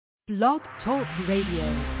Blog Talk Radio.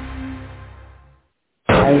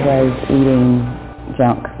 I was eating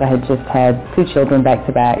junk. I had just had 2 children back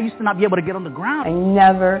to back. I used to not be able to get on the ground. I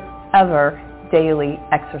never, ever daily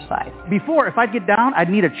exercise. Before, if I'd get down, I'd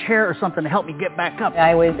need a chair or something to help me get back up.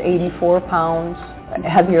 I was 84 pounds,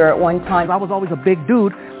 heavier at one time. I was always a big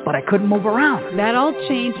dude, but I couldn't move around. That all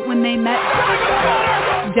changed when they met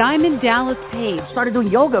Diamond Dallas Page. Started doing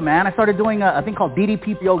yoga, man. I started doing a thing called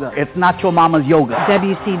DDP yoga. It's not your mama's yoga.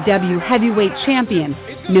 WCW heavyweight champion,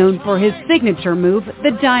 known for his signature move,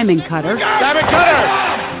 the Diamond Cutter. Diamond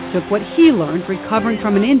Cutter! Took what he learned recovering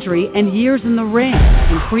from an injury and years in the ring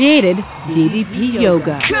and created DDP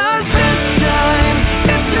yoga.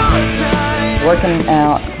 Working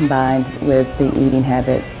out combined with the eating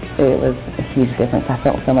habits, it was a huge difference. I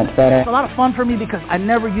felt so much better. It's a lot of fun for me because I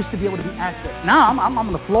never used to be able to be active. Now I'm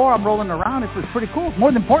on the floor, I'm rolling around. It's pretty cool.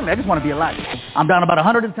 More than importantly, I just want to be alive. I'm down about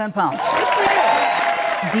 110 pounds.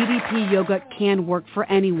 DDP yoga can work for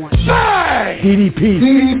anyone. DDP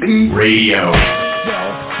Radio.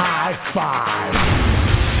 High five.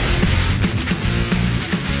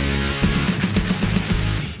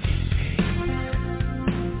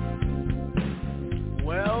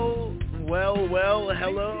 Well,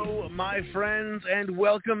 hello, my friends, and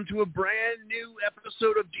welcome to a brand new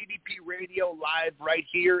episode of DDP Radio live right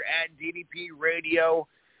here at ddpradio.com.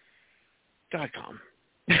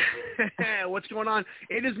 What's going on?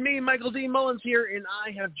 It is me, Michael D. Mullins here, and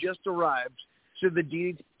I have just arrived to the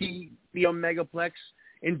DDP, the Omegaplex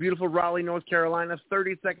in beautiful Raleigh, North Carolina,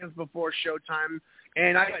 30 seconds before showtime,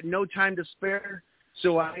 and I got no time to spare,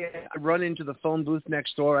 so I run into the phone booth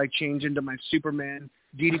next door. I change into my Superman,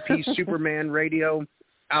 DDP Superman radio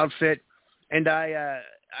outfit, and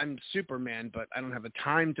I'm Superman, but I don't have the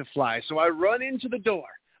time to fly, so I run into the door.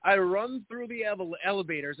 I run through the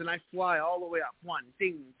elevators, and I fly all the way up. One,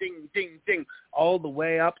 ding, ding, ding, ding, all the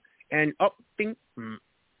way up, and up, ding,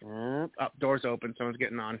 up, doors open, someone's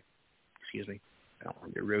getting on. Excuse me, I don't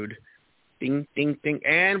want to be rude. Ding, ding, ding,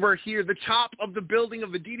 and we're here, the top of the building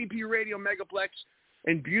of the DDP Radio Megaplex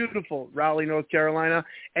in beautiful Raleigh, North Carolina,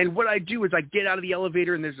 and what I do is I get out of the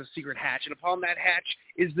elevator, and there's a secret hatch, and upon that hatch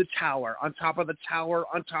is the tower, on top of the tower,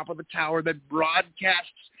 on top of the tower that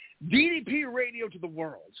broadcasts DDP Radio to the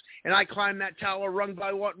world. And I climb that tower rung by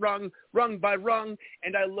rung by rung,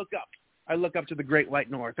 and I look up. I look up to the great white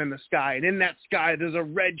north and the sky, and in that sky there's a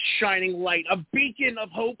red shining light, a beacon of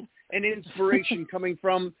hope and inspiration coming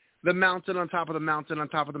from the mountain on top of the mountain on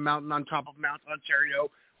top of the mountain on top of Mount Ontario,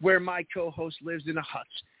 where my co-host lives in a hut,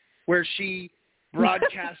 where she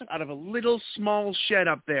broadcasts out of a little small shed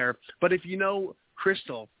up there. But if you know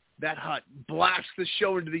Crystal, that hut blasts the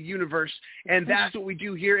show into the universe, and that's what we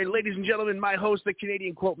do here. And ladies and gentlemen, my host, the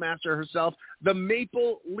Canadian quote master herself, the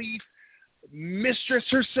Maple Leaf mistress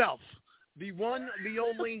herself, the one, the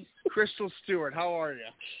only Crystal Stewart. How are you?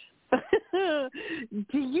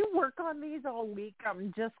 Do you work on these all week?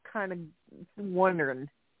 I'm just kind of wondering.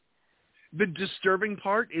 The disturbing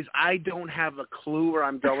part is I don't have a clue where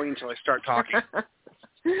I'm going until I start talking.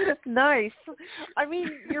 Nice. I mean,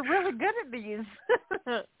 you're really good at these.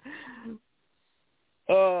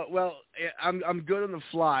 Well, I'm good on the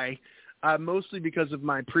fly, mostly because of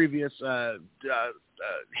my previous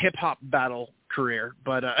hip hop battle career.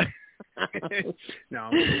 But no.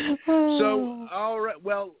 So all right.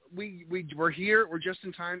 Well, we're here. We're just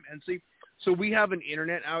in time, and see. So we have an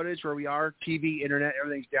internet outage where we are, TV, internet,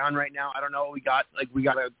 everything's down right now. I don't know what we got. Like, we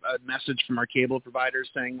got a message from our cable providers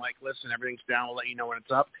saying, like, listen, everything's down. We'll let you know when it's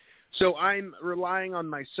up. So I'm relying on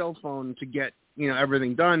my cell phone to get,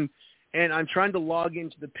 everything done. And I'm trying to log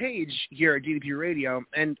into the page here at DDP Radio,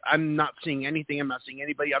 and I'm not seeing anything. I'm not seeing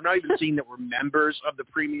anybody. I'm not even seeing that we're members of the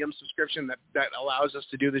premium subscription that allows us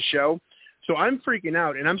to do the show. So I'm freaking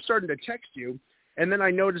out, and I'm starting to text you. And then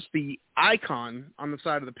I noticed the icon on the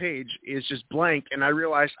side of the page is just blank, and I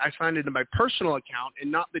realized I signed into my personal account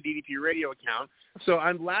and not the DDP Radio account. So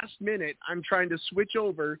I'm last minute. I'm trying to switch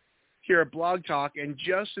over here at Blog Talk, and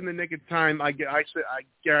just in the nick of time, I said,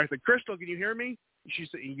 Crystal, can you hear me? She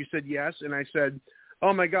said, you said yes, and I said,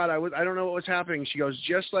 oh my God, I don't know what was happening. She goes,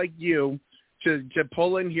 just like you, to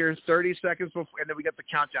pull in here 30 seconds before, and then we get the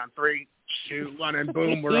countdown, 3, 2, 1, and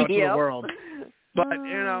boom, we're out to the world. But,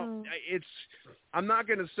 I'm not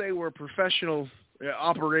going to say we're a professional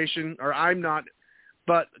operation, or I'm not,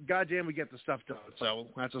 but goddamn, we get the stuff done. So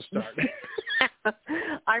that's a start.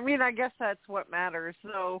 I mean, I guess that's what matters.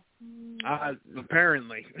 So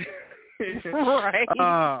apparently. Right.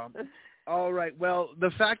 All right. Well,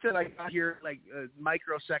 the fact that I got here like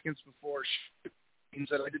microseconds before means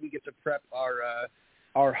that I didn't get to prep our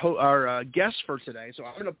guest for today. So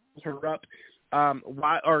I'm going to pull her up,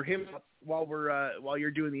 while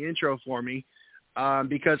you're doing the intro for me,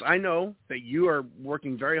 because I know that you are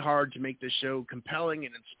working very hard to make this show compelling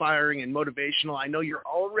and inspiring and motivational. I know you're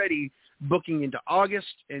already booking into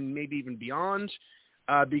August and maybe even beyond,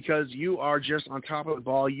 because you are just on top of the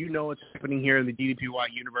ball. You know what's happening here in the DDPY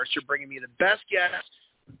universe. You're bringing me the best guests,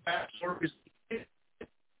 the best stories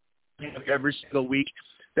every single week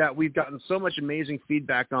that we've gotten so much amazing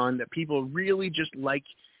feedback on, that people really just like,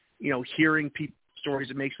 hearing people's stories.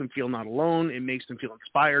 It makes them feel not alone. It makes them feel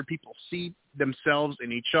inspired. People see themselves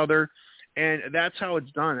in each other, and that's how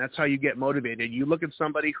it's done. That's how you get motivated. You look at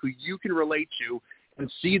somebody who you can relate to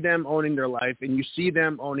and see them owning their life, and you see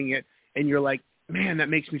them owning it, and you're like, man, that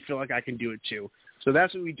makes me feel like I can do it too. So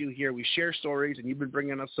that's what we do here. We share stories, and you've been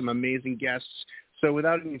bringing us some amazing guests. So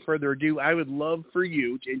without any further ado, I would love for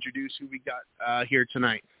you to introduce who we got here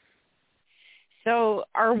tonight. So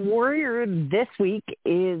our warrior this week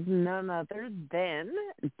is none other than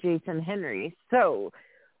Jason Henry. So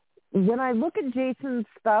when I look at Jason's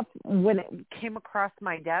stuff, when it came across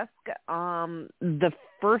my desk, the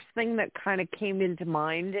first thing that kind of came into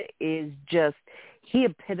mind is just he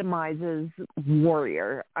epitomizes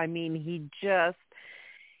warrior. I mean,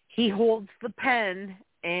 he holds the pen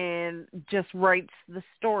and just writes the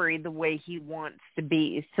story the way he wants to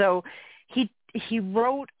be. So he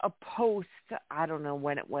wrote a post, I don't know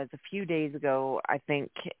when it was, a few days ago, I think,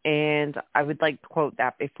 and I would like to quote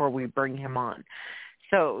that before we bring him on.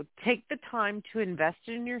 So take the time to invest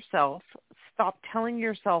in yourself. Stop telling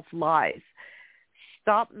yourself lies.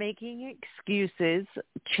 Stop making excuses.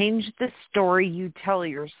 Change the story you tell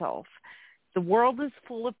yourself. The world is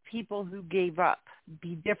full of people who gave up.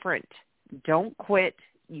 Be different. Don't quit.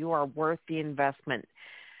 You are worth the investment.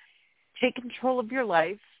 Take control of your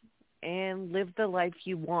life and live the life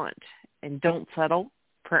you want, and don't settle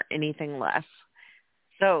for anything less.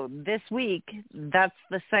 So this week, that's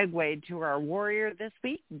the segue to our warrior this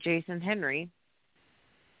week, Jason Henry.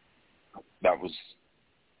 That was,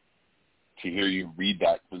 to hear you read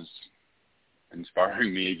that was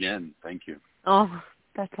inspiring me again. Thank you. Oh,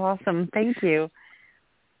 that's awesome. Thank you.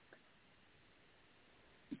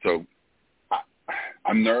 So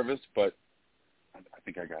I'm nervous, but I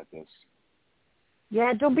think I got this.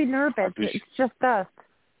 Yeah, don't be nervous. It's just us.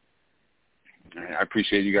 I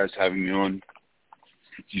appreciate you guys having me on.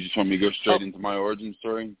 You just want me to go straight into my origin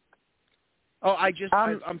story? Oh,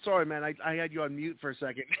 I'm sorry, man. I had you on mute for a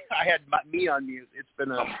second. I had me on mute. It's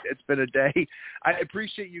been a day. I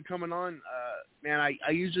appreciate you coming on, man.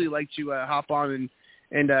 I usually like to hop on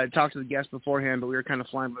and talk to the guests beforehand, but we were kind of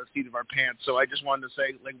flying by the seat of our pants. So I just wanted to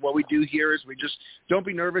say, like, what we do here is we just don't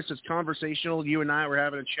be nervous. It's conversational. You and I were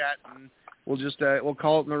having a chat, and we'll just we'll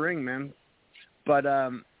call it in the ring, man. But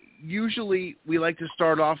usually we like to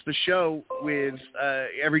start off the show with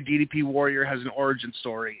every DDP warrior has an origin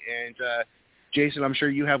story, and Jason, I'm sure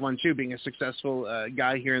you have one too, being a successful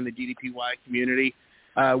guy here in the DDPY community.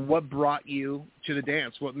 What brought you to the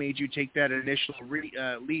dance? What made you take that initial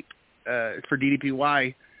leap for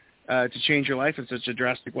DDPY to change your life in such a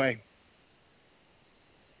drastic way?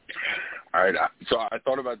 All right. So I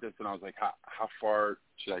thought about this, and I was like, how far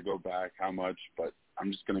should I go back? How much? But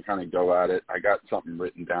I'm just going to kind of go at it. I got something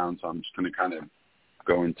written down, so I'm just going to kind of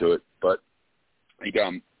go into it. But I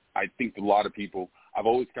think a lot of people, I've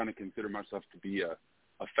always kind of considered myself to be a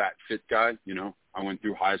fat, fit guy. You know, I went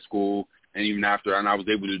through high school, and even after, and I was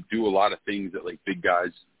able to do a lot of things that, like, big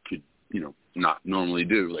guys could, not normally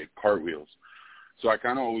do, like cartwheels. So I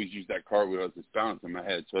kind of always used that cartwheel as this balance in my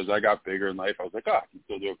head. So as I got bigger in life, I was like, I can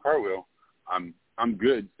still do a cartwheel. I'm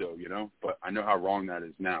good still, but I know how wrong that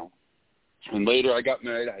is now. And later I got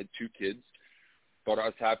married. I had 2 kids. Thought I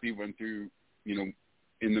was happy. Went through, in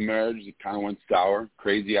the marriage, it kind of went sour,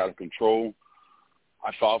 crazy, out of control.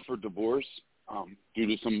 I filed for divorce due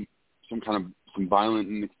to some violent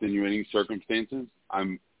and extenuating circumstances.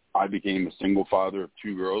 I became a single father of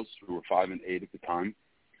 2 girls who were 5 and 8 at the time.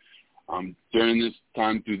 During this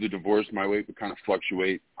time through the divorce, my weight would kind of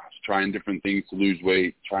fluctuate. I was trying different things to lose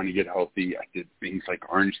weight, trying to get healthy. I did things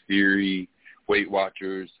like Orange Theory, Weight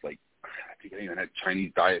Watchers, like I think I even had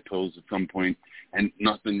Chinese diet pills at some point, and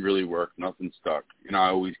nothing really worked. Nothing stuck. I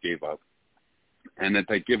always gave up. And at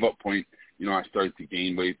that give up point, I started to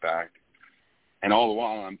gain weight back. And all the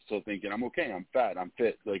while, I'm still thinking, I'm okay. I'm fat. I'm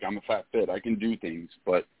fit. Like, I'm a fat fit. I can do things.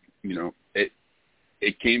 But,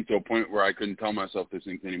 it came to a point where I couldn't tell myself those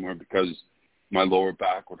things anymore because my lower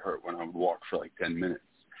back would hurt when I would walk for like 10 minutes.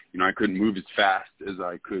 I couldn't move as fast as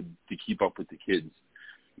I could to keep up with the kids.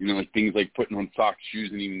 Like things like putting on socks, shoes,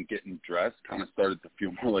 and even getting dressed kind of started to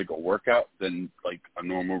feel more like a workout than like a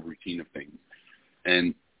normal routine of things.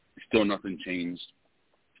 And still nothing changed.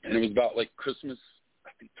 And it was about like Christmas, I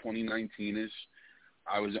 2019-ish,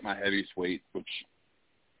 I was at my heaviest weight, which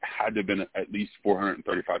had to have been at least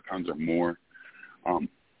 435 pounds or more.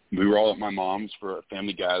 We were all at my mom's for a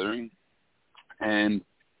family gathering, and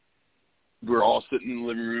we were all sitting in the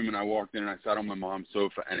living room, and I walked in and I sat on my mom's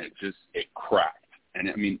sofa, and it cracked. And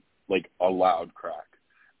I mean, like a loud crack.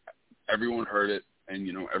 Everyone heard it, and,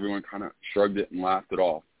 you know, everyone kind of shrugged it and laughed it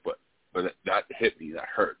off. But that hit me. That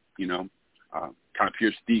hurt, you know, kind of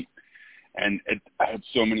pierced deep. And I had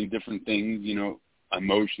so many different things, you know,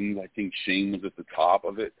 emotions. I think shame was at the top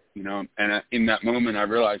of it, you know. And in that moment, I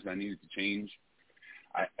realized I needed to change.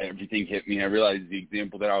 Everything hit me. I realized the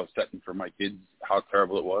example that I was setting for my kids, how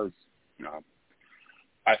terrible it was. You know,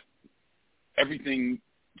 everything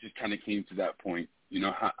just kind of came to that point. You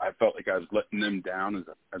know, I felt like I was letting them down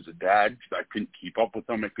as a dad because I couldn't keep up with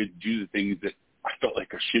them. I couldn't do the things that I felt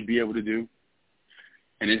like I should be able to do,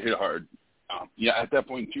 and it hit hard. At that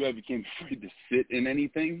point too, I became afraid to sit in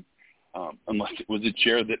anything unless it was a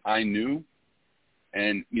chair that I knew.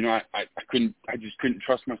 And you know, I just couldn't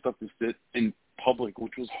trust myself to sit in public,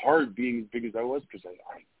 which was hard being as big as I was because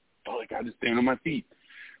I felt like I had to stand on my feet.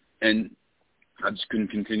 And I just couldn't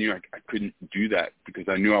continue. I couldn't do that because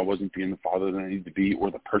I knew I wasn't being the father that I needed to be or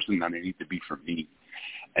the person that I needed to be for me.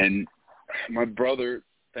 And my brother,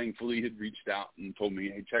 thankfully, had reached out and told me,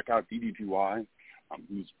 hey, check out DDPY.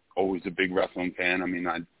 He was always a big wrestling fan. I mean,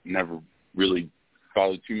 I never really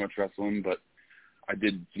followed too much wrestling, but I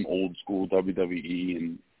did some old school WWE,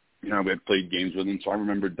 and, you know, I had played games with him. So I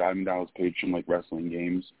remember diving down his page from, like, wrestling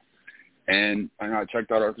games. And I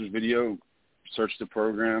checked out Arthur's video, searched the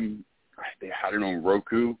program. They had it on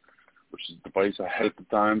Roku, which is the device I had at the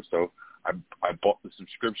time. So I bought the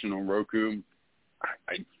subscription on Roku.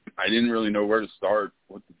 I didn't really know where to start,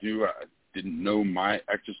 what to do. I didn't know my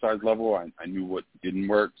exercise level. I knew what didn't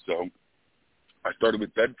work. So I started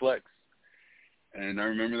with bed flex. And I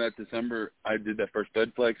remember that December, I did that first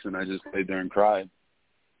bed flex, and I just laid there and cried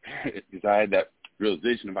because I had that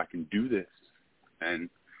realization of I can do this. And,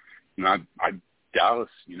 you know, Dallas,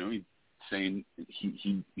 you know, saying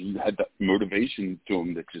he had that motivation to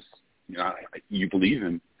him that just, you know, you believe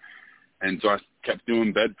him. And so I kept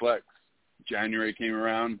doing bed flex. January came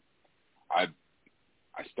around. I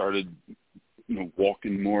started, you know,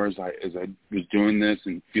 walking more as I was doing this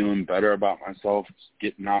and feeling better about myself, just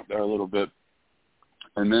getting out there a little bit.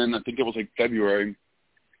 And then I think it was like February,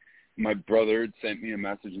 my brother had sent me a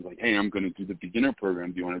message. He's like, hey, I'm going to do the beginner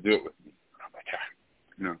program. Do you want to do it with me? And I'm like,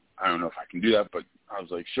 you know, I don't know if I can do that, but I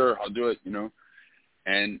was like, sure, I'll do it, you know.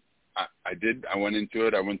 And I did. I went into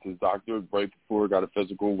it. I went to the doctor right before, got a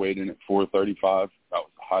physical, weighed in at 435. That was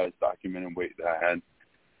the highest documented weight that I had.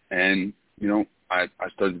 And, you know, I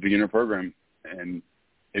started the beginner program. And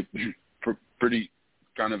it was pretty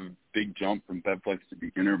kind of a big jump from bed flex to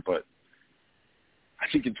beginner, but I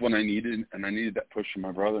think it's what I needed, and I needed that push from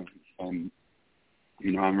my brother. You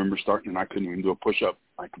know, I remember starting, and I couldn't even do a push-up.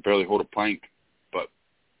 I could barely hold a plank, but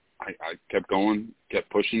I kept going, kept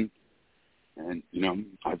pushing, and, you know,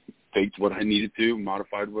 I faked what I needed to,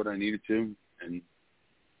 modified what I needed to, and,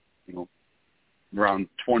 you know, around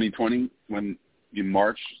 2020, in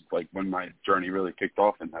March, like when my journey really kicked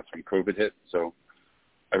off, and that's when COVID hit. So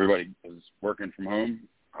everybody was working from home.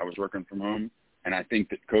 I was working from home, and I think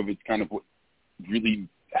that COVID's kind of what really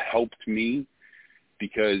helped me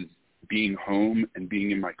because being home and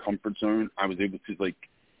being in my comfort zone, I was able to, like,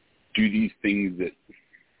 do these things that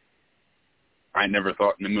I never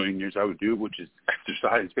thought in a million years I would do, which is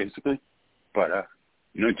exercise, basically. But,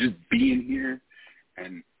 you know, just being here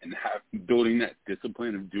and building that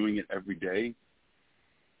discipline of doing it every day,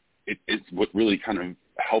 it's what really kind of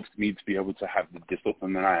helped me to be able to have the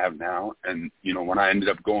discipline that I have now. And, you know, when I ended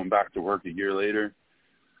up going back to work a year later,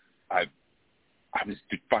 I was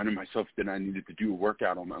finding myself that I needed to do a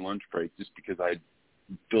workout on my lunch break just because I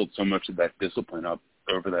built so much of that discipline up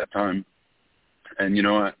over that time. And, you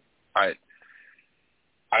know, I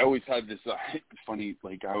always had this funny,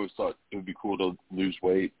 like, I always thought it would be cool to lose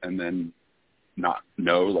weight and then not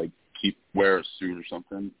know, like, wear a suit or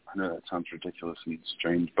something. I know that sounds ridiculous and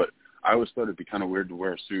strange, but I always thought it'd be kind of weird to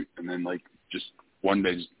wear a suit and then, like, just one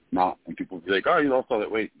day just not. And people would be like, oh, you lost all that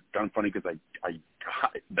weight. It's kind of funny because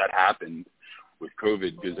that happened with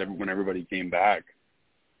COVID because when everybody came back,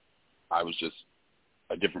 I was just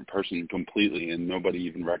a different person completely, and nobody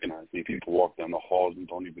even recognized me. People walk down the halls and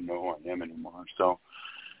don't even know who I am anymore. So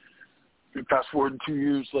fast forward 2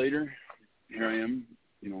 years later, here I am,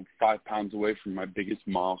 you know, 5 pounds away from my biggest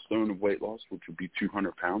milestone of weight loss, which would be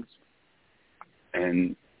 200 pounds.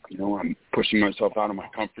 And, you know, I'm pushing myself out of my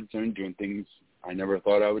comfort zone, doing things I never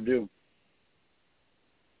thought I would do.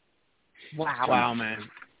 Wow. Wow, man.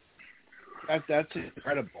 That's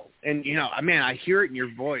incredible. And, man, I hear it in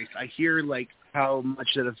your voice. I hear, like, how much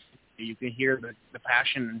that you can hear the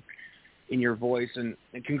passion in your voice. And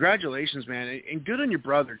congratulations, man. And good on your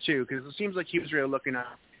brother, too, because it seems like he was really looking out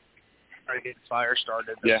trying to get the fire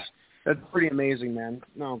started. That's pretty amazing, man.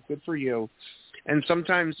 No, good for you. And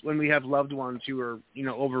sometimes when we have loved ones who are,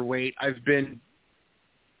 overweight, I've been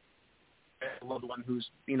a loved one who's,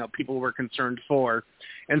 people were concerned for.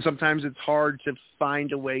 And sometimes it's hard to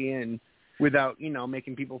find a way in without,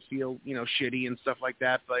 making people feel, shitty and stuff like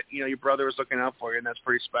that. But, your brother was looking out for you, and that's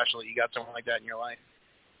pretty special. You got someone like that in your life.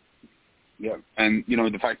 Yeah, and,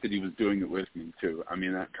 the fact that he was doing it with me, too. I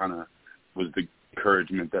mean, that kind of was the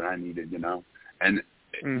encouragement that I needed, And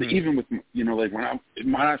even with, like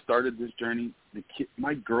when I started this journey,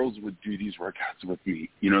 my girls would do these workouts with me.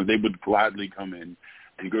 They would gladly come in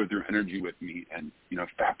and go through energy with me and,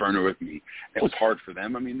 fat burner with me. It was hard for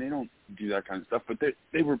them. I mean, they don't do that kind of stuff, but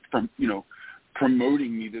they were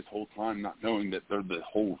promoting me this whole time, not knowing that they're the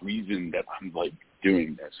whole reason that I'm like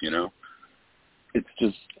doing this, It's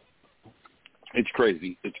just, it's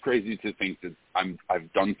crazy. It's crazy to think that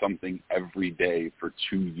I've done something every day for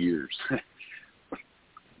 2 years.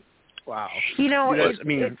 Wow.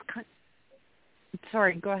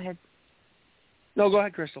 Sorry, go ahead. No, go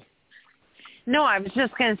ahead, Crystal. No, I was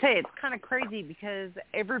just going to say it's kind of crazy because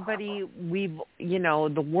everybody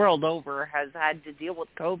the world over has had to deal with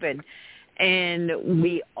COVID, and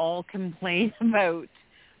we all complain about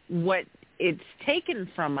what it's taken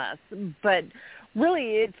from us. But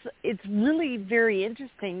really, it's really very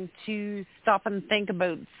interesting to stop and think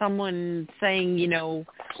about someone saying,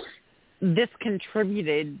 this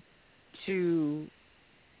contributed to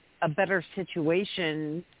a better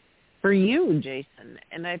situation for you, Jason.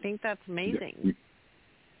 And I think that's amazing.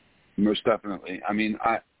 Most definitely. I mean,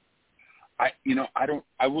 I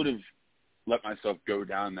would have let myself go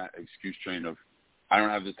down that excuse train of I don't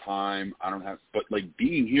have the time, but like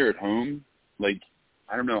being here at home, like,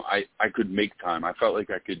 I don't know, I could make time. I felt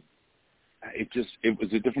like I could, it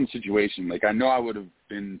was a different situation. Like, I know I would have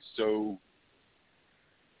been so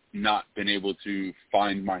not been able to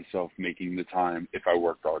find myself making the time if I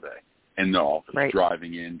worked all day in the office, right.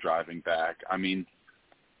 Driving in, driving back. I mean,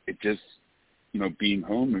 it just, being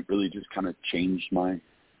home, it really just kind of changed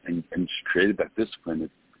and created that discipline.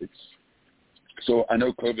 So I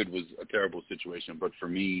know COVID was a terrible situation, but for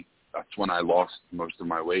me, that's when I lost most of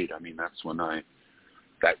my weight. I mean, that's when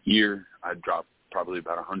that year I dropped probably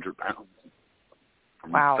about 100 pounds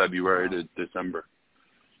from February to December.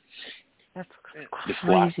 That's crazy. This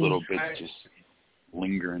last little bit just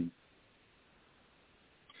lingering.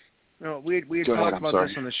 No, we had talked about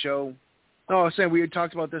this on the show. No, I was saying we had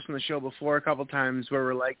talked about this on the show before a couple times where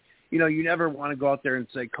we're like, you never want to go out there and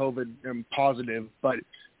say COVID positive, but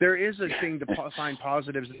there is a thing to find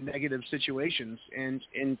positives in negative situations. And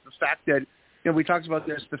the fact that, we talked about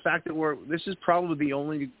this, the fact that this is probably the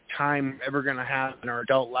only time we're ever going to have in our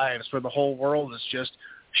adult lives where the whole world is just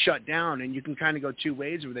shut down, and you can kind of go two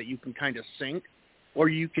ways with it. You can kind of sink, or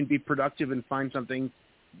you can be productive and find something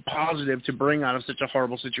positive to bring out of such a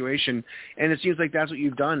horrible situation. And it seems like that's what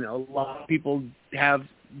you've done. A lot of people have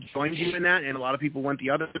joined you in that, and a lot of people went the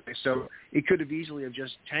other way. So it could have easily have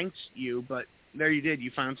just tanked you, but there you did.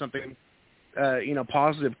 You found something,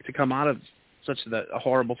 positive to come out of such a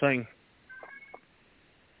horrible thing.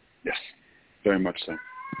 Yes, very much so.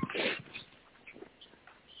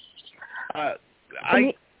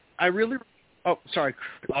 I really. Oh, sorry.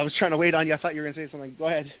 I was trying to wait on you. I thought you were going to say something. Go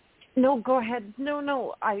ahead. No, go ahead.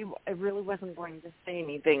 No. I really wasn't going to say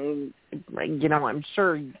anything. I'm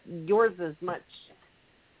sure yours is much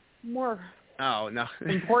more. Oh no.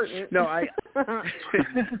 Important. No, I.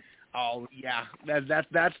 Oh yeah,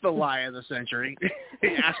 that's the lie of the century.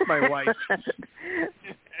 Ask my wife.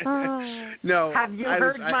 No. Have you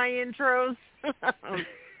heard my intros?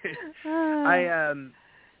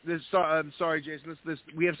 I'm sorry, Jason. This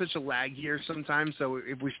we have such a lag here sometimes, so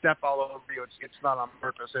if we step all over you, it's not on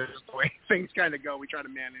purpose. It's just the way things kind of go. We try to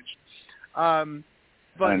manage.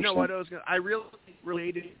 But no, I really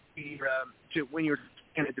related to when you were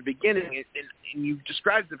at the beginning, and you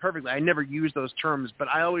described it perfectly. I never used those terms, but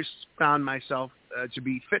I always found myself to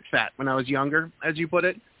be fat when I was younger, as you put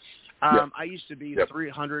it. I used to be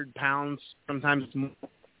 300 pounds, sometimes more.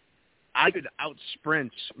 I could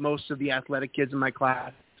out-sprint most of the athletic kids in my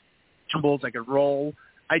class. Tumbles, I could roll.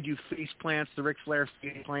 I do face plants, the Ric Flair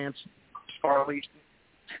face plants, Farley.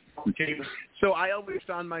 So I always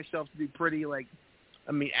found myself to be pretty,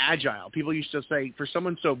 agile. People used to say, for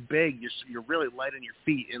someone so big, you're really light on your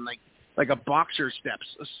feet and like a boxer steps.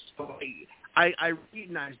 So I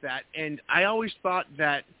recognized that, and I always thought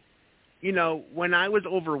that, when I was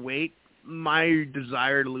overweight, my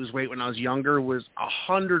desire to lose weight when I was younger was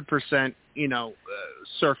 100%,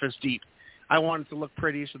 surface deep. I wanted to look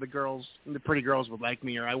pretty so the pretty girls would like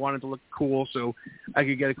me, or I wanted to look cool so I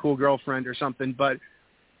could get a cool girlfriend or something. But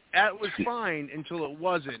that was fine until it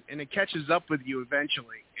wasn't, and it catches up with you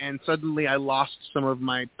eventually. And suddenly I lost some of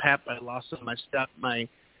my pep. I lost some of my step. I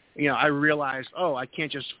realized, I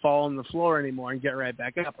can't just fall on the floor anymore and get right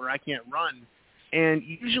back up, or I can't run. And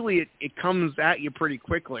usually it comes at you pretty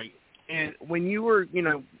quickly. And when you were,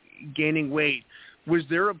 gaining weight, was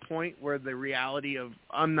there a point where the reality of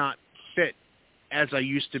I'm not fit as I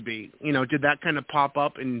used to be, did that kind of pop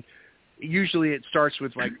up? And usually it starts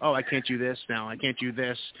with like, I can't do this now, I can't do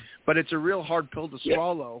this. But it's a real hard pill to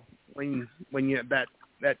swallow when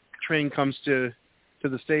that train comes to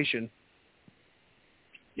the station.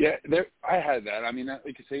 Yeah, I had that. I mean, like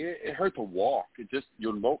I say, it hurt to walk. It just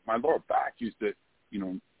my lower back used to,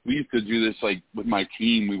 we used to do this like with my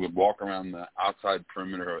team. We would walk around the outside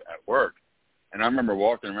perimeter at work, and I remember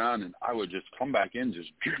walking around, and I would just come back in just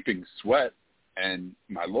dripping sweat, and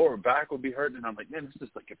my lower back would be hurting. And I'm like, man, this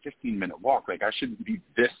is like a 15-minute walk. Like I shouldn't be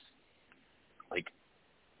this like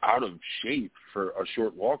out of shape for a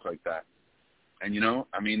short walk like that. And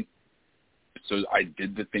so I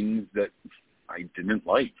did the things that I didn't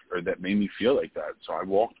like or that made me feel like that. So I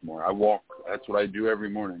walked more. That's what I do every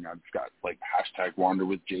morning. I've got like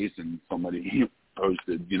 #WanderWithJason somebody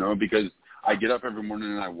posted, because I get up every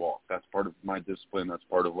morning and I walk. That's part of my discipline. That's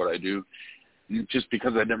part of what I do. And just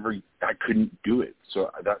because I couldn't do it. So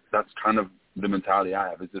that's kind of the mentality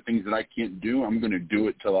I have. Is the things that I can't do, I'm going to do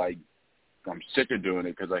it till I'm sick of doing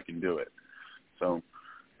it because I can do it. So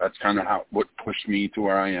that's kind of what pushed me to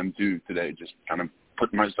where I am today. Just kind of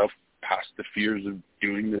putting myself past the fears of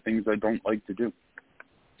doing the things I don't like to do.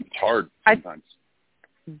 It's hard sometimes.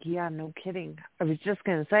 Yeah, no kidding. I was just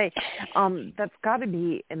going to say, that's got to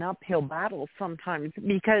be an uphill battle sometimes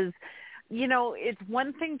because, it's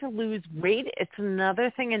one thing to lose weight. It's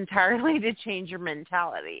another thing entirely to change your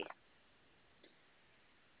mentality.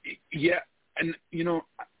 Yeah, and,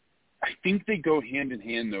 I think they go hand in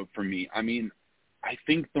hand, though, for me. I mean, I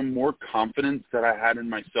think the more confidence that I had in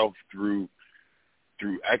myself through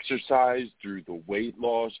exercise, through the weight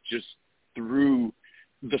loss, just through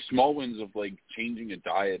the small wins of like changing a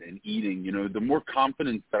diet and eating, the more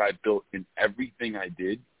confidence that I built in everything I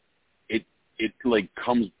did, it like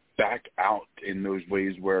comes back out in those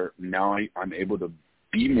ways where now I'm able to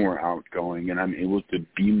be more outgoing and I'm able to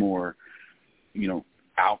be more,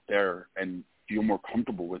 out there and feel more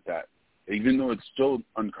comfortable with that. Even though it's still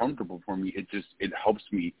uncomfortable for me, it helps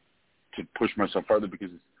me to push myself further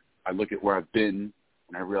because I look at where I've been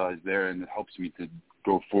and I realize there, and it helps me to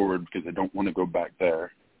go forward because I don't want to go back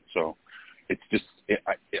there. So it's just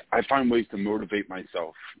I find ways to motivate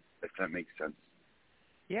myself, if that makes sense.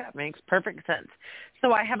 Yeah, it makes perfect sense.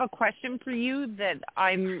 So I have a question for you that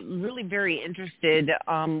I'm really very interested.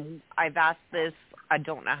 I've asked this, I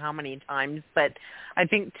don't know how many times, but I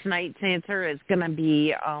think tonight's answer is going to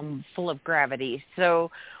be full of gravity.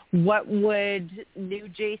 So what would new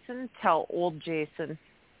Jason tell old Jason?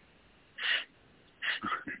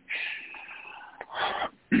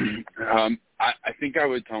 I think I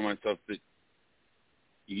would tell myself that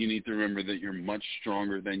you need to remember that you're much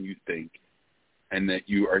stronger than you think and that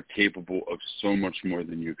you are capable of so much more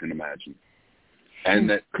than you can imagine. And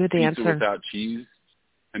that pizza without cheese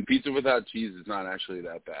is not actually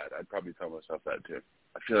that bad. I'd probably tell myself that too.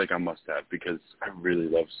 I feel like I must have because I really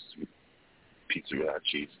love pizza without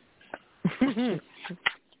cheese. That's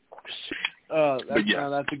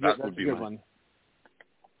a good one.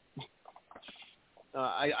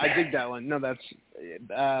 I dig that one. No,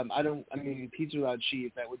 pizza without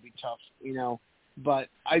cheese, that would be tough, but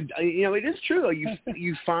it is true though.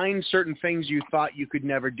 You find certain things you thought you could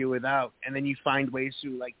never do without, and then you find ways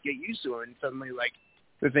to like get used to it, and suddenly like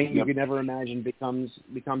the thing you could never imagine becomes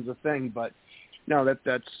a thing. But no, that's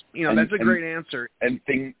a great answer. And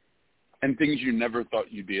things you never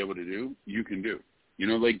thought you'd be able to do, you can do.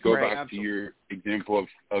 Go back absolutely. to your example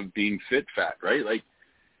of being fat, right? Like,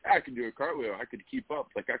 I could do a cartwheel, I could keep up,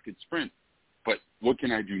 like I could sprint, but what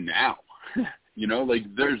can I do now?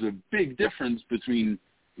 There's a big difference between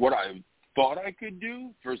what I thought I could do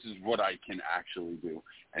versus what I can actually do,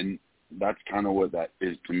 and that's kind of what that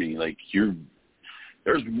is to me. Like,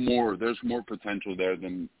 there's more potential there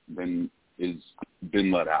than is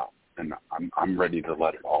been let out, and I'm ready to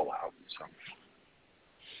let it all out. So.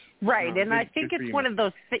 Right, and I think it's one of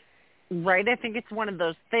those things. Right, I think it's one of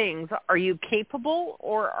those things. Are you capable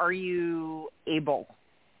or are you able?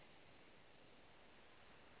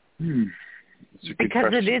 Because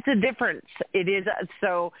question. It is a difference. It is.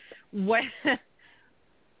 So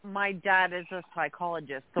my dad is a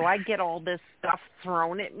psychologist, so I get all this stuff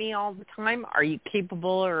thrown at me all the time. Are you capable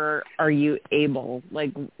or are you able?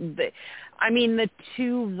 Like, the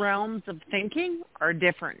two realms of thinking are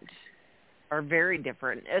different, are very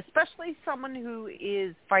different, especially someone who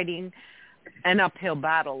is fighting an uphill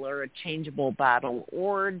battle or a changeable battle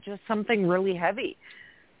or just something really heavy.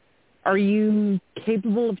 Are you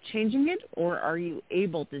capable of changing it or are you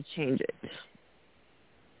able to change it?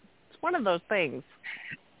 It's one of those things.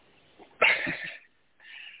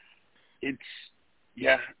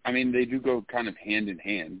 They do go kind of hand in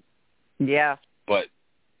hand. Yeah. But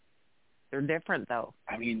they're different, though.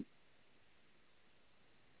 I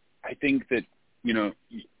think that,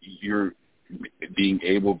 you're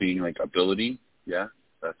being like ability. Yeah.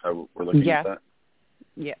 That's how we're looking at that.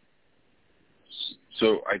 Yeah.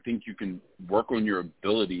 So I think you can work on your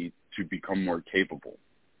ability to become more capable.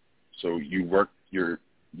 So you work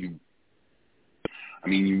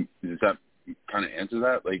does that kind of answer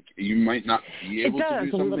that? Like, you might not be able to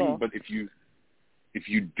do something, but if you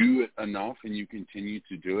do it enough and you continue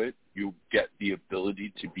to do it, you'll get the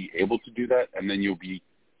ability to be able to do that, and then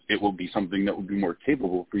it will be something that will be more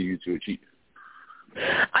capable for you to achieve.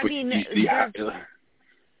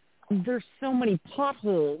 There's so many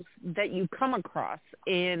potholes that you come across,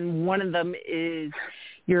 and one of them is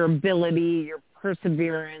your ability, your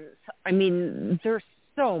perseverance. There's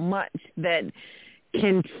so much that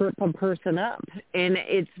can trip a person up. And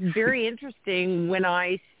it's very interesting when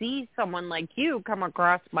I see someone like you come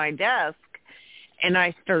across my desk and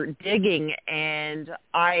I start digging, and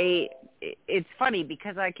it's funny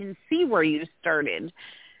because I can see where you started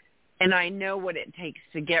and I know what it takes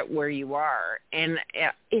to get where you are. And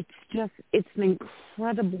it's an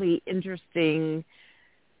incredibly interesting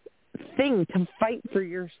thing to fight for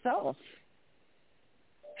yourself.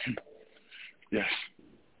 Yes.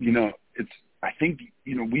 I think,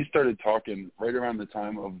 we started talking right around the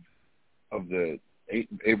time of the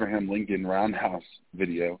Abraham Lincoln Roundhouse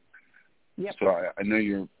video. Yep. So I know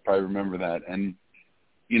you probably remember that. And,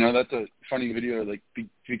 that's a funny video,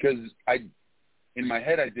 because in my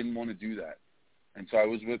head, I didn't want to do that. And so I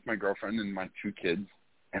was with my girlfriend and my 2 kids,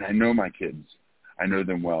 and I know my kids. I know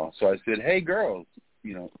them well. So I said, hey, girls,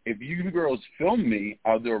 if you girls film me,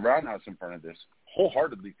 I'll do a roundhouse in front of this,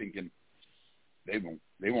 wholeheartedly thinking they won't,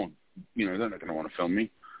 they're not going to want to film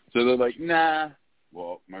me. So they're like, nah.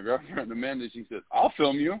 Well, my girlfriend, Amanda, she said, I'll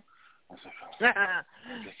film you. I was like, I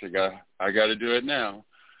guess I got to do it now.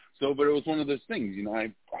 So, but it was one of those things,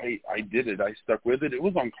 I did it. I stuck with it. It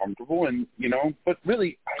was uncomfortable, and, but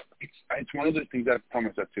really, it's one of those things I have to tell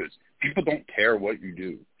myself, too, is people don't care what you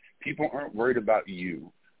do. People aren't worried about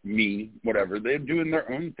you, me, whatever. They're doing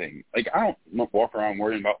their own thing. Like, I don't walk around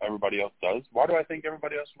worrying about what everybody else does. Why do I think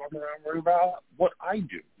everybody else walking around worrying about what I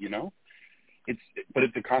do, But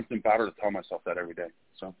it's a constant battle to tell myself that every day,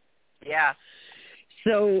 so. Yeah.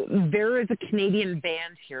 So there is a Canadian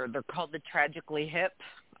band here. They're called the Tragically Hip.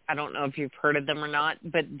 I don't know if you've heard of them or not,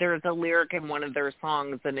 but there's a lyric in one of their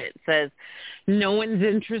songs, and it says, no one's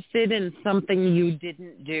interested in something you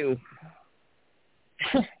didn't do.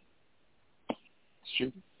 It's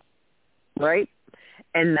true. Right?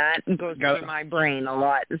 And that goes through my brain a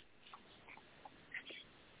lot.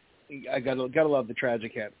 I gotta love the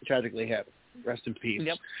Tragically Hip. Rest in peace.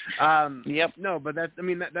 Yep. Yep. No, but that's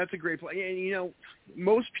a great point. And,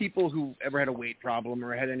 most people who ever had a weight problem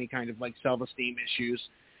or had any kind of self-esteem issues,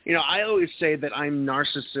 I always say that I'm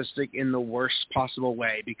narcissistic in the worst possible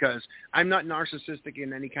way, because I'm not narcissistic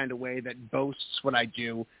in any kind of way that boasts what I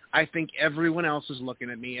do. I think everyone else is looking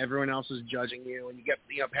at me. Everyone else is judging you, and you get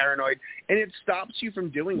paranoid, and it stops you from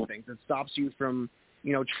doing things. It stops you from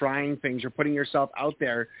trying things or putting yourself out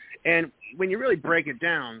there. And when you really break it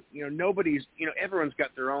down, nobody's, everyone's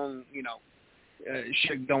got their own,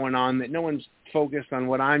 shit going on, that no one's focused on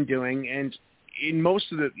what I'm doing. And in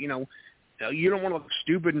most of the, you don't want to look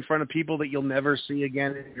stupid in front of people that you'll never see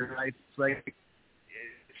again in your life.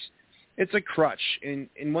 It's a crutch. And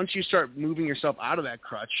once you start moving yourself out of that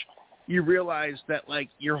crutch, you realize that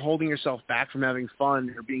you're holding yourself back from having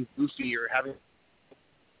fun or being goofy or having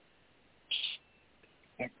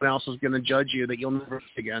someone else is going to judge you that you'll never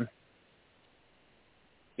see again.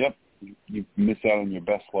 Yep. You miss out on your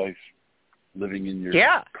best life living in your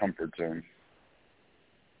comfort zone.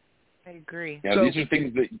 I agree. Yeah, these are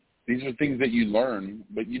things that you learn,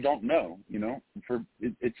 but you don't know.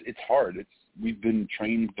 It's hard. We've been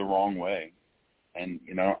trained the wrong way, and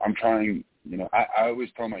I'm trying. I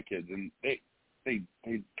always tell my kids, and they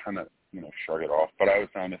kind of shrug it off. But I always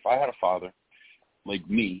found if I had a father like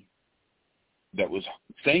me that was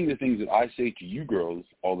saying the things that I say to you girls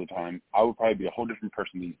all the time, I would probably be a whole different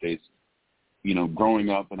person these days. growing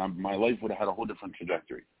up, and my life would have had a whole different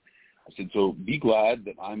trajectory. I said, so be glad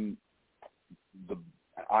that I'm the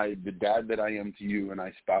dad that I am to you, and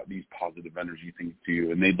I spout these positive energy things to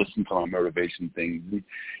you, and they listen to my motivation things.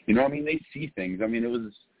 They see things. It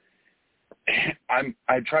was,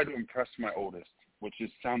 I try to impress my oldest, which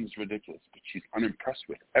sounds ridiculous, but she's unimpressed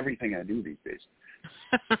with everything I do these days.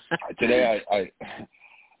 Today I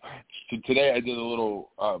did a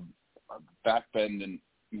little back bend and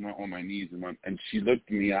on my knees, and she looked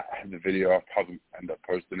at me. I have the video. I'll probably end up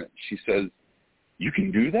posting it. She says, "You can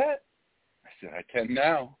do that?" I said, "I can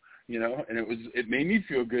now." And it made me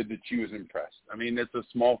feel good that she was impressed. It's a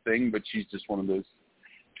small thing, but she's just one of those.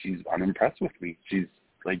 She's unimpressed with me. She's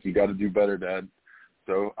like, "You got to do better, Dad."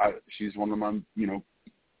 So she's one of my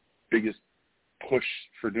biggest push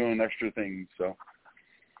for doing extra things. So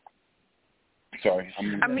sorry,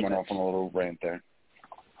 I went off on a little rant there.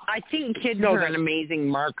 I think kids are an amazing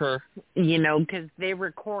marker, because they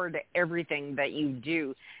record everything that you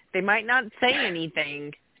do. They might not say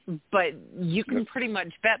anything, but you can pretty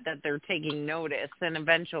much bet that they're taking notice, and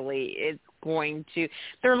eventually it's going to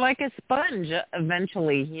 – they're like a sponge.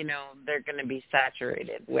 Eventually, they're going to be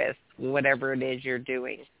saturated with whatever it is you're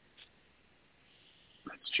doing.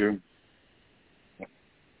 That's true.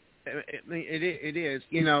 It is.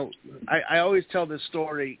 I always tell this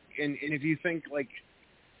story, and if you think like –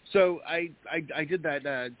 so I did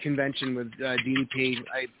that convention with DDP.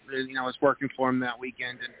 I was working for him that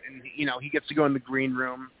weekend, and he gets to go in the green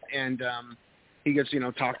room, and he gets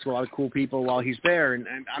talk to a lot of cool people while he's there, and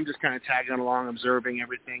I'm just kind of tagging along, observing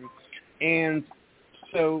everything. And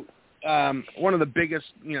so one of the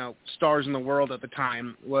biggest stars in the world at the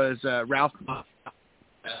time was Ralph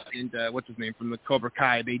and what's his name from the Cobra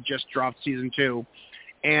Kai. They just dropped season 2,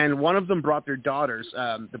 and one of them brought their daughters.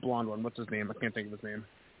 The blonde one, what's his name? I can't think of his name.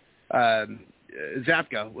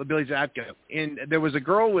 Zapka, Billy Zapka, and there was a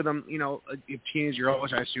girl with him, a teenage girl,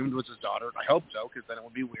 which I assumed was his daughter. I hope so, because then it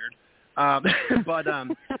would be weird. But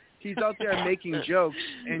he's out there making jokes,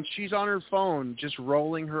 and she's on her phone just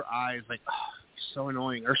rolling her eyes like, oh, so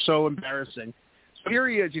annoying or so embarrassing. So here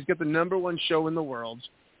he is. He's got the #1 show in the world,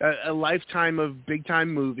 a lifetime of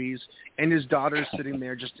big-time movies, and his daughter's sitting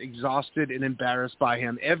there just exhausted and embarrassed by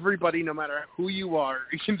him. Everybody, no matter who you are,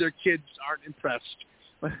 their kids aren't impressed.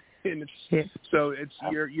 And so it's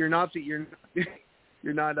you're not the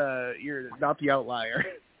outlier.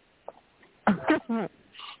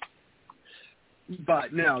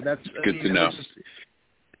 But no, that's good to know.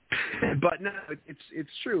 But no,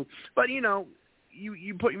 it's true. But you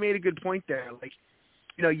made a good point there. Like,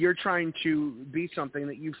 you're trying to be something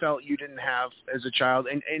that you felt you didn't have as a child,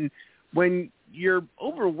 and when you're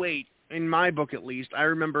overweight, in my book at least, I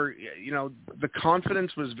remember, the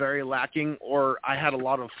confidence was very lacking, or I had a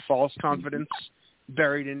lot of false confidence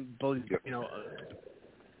buried in,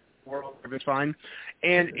 world of it fine.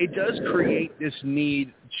 And it does create this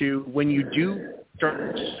need to, when you do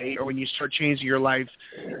start to say, or when you start changing your life,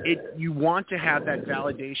 you want to have that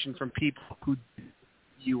validation from people who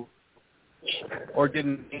you or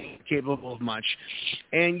didn't capable of much.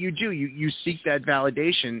 And you seek that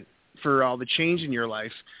validation for all the change in your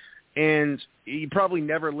life. And you probably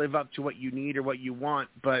never live up to what you need or what you want,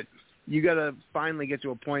 but you got to finally get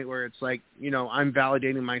to a point where it's like, I'm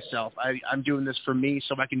validating myself. I'm doing this for me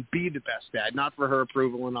so I can be the best dad, not for her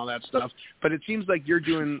approval and all that stuff. But it seems like you're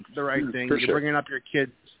doing the right thing. You're bringing up your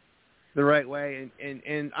kids the right way.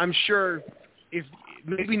 And I'm sure, if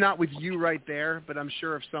maybe not with you right there, but I'm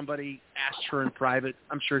sure if somebody asked her in private,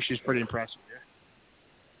 I'm sure she's pretty impressed with you.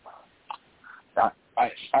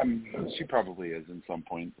 She probably is in some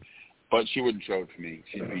point, but she wouldn't show it to me.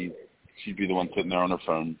 She'd be the one sitting there on her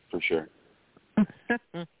phone for sure.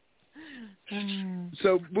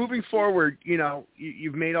 So moving forward,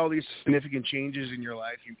 you've made all these significant changes in your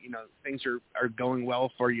life. Things are going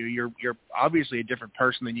well for you. You're obviously a different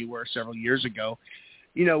person than you were several years ago.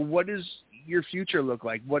 What does your future look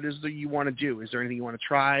like? What is it you want to do? Is there anything you want to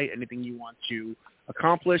try? Anything you want to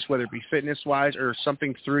accomplish, whether it be fitness-wise or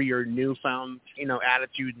something through your newfound,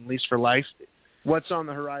 attitude and lease for life? What's on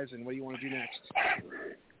the horizon? What do you want to do next?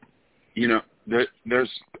 There's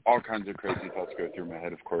all kinds of crazy thoughts go through my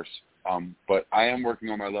head, of course. But I am working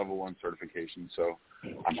on my level 1 certification, so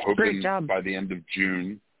I'm hoping by the end of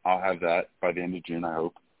June, I'll have that by the end of June, I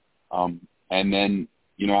hope. And then,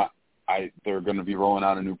 they're going to be rolling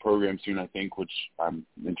out a new program soon, I think, which I'm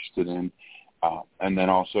interested in. And then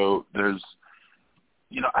also there's,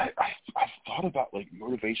 I've thought about like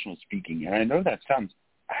motivational speaking, and I know that sounds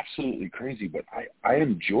absolutely crazy, but I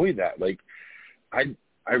enjoy that. Like, I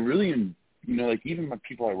really am, like even my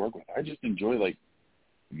people I work with, I just enjoy like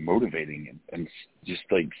motivating and just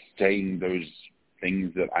like saying those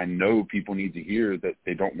things that I know people need to hear that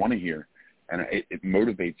they don't want to hear. And it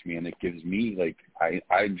motivates me, and it gives me, like,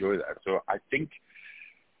 I enjoy that. So I think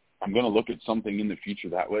I'm going to look at something in the future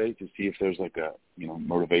that way to see if there's like a,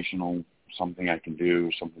 motivational something I can do,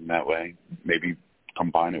 something that way. Maybe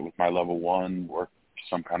combine it with my level 1, work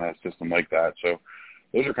some kind of system like that. So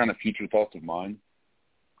those are kind of future thoughts of mine.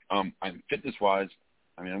 Fitness-wise,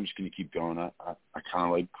 I mean, I'm just going to keep going. I kind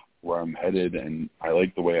of like where I'm headed, and I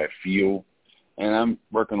like the way I feel. And I'm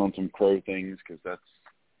working on some crow things because that's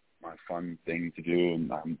my fun thing to do,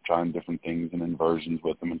 and I'm trying different things and inversions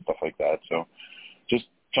with them and stuff like that. So just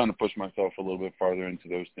trying to push myself a little bit farther into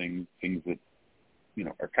those things that,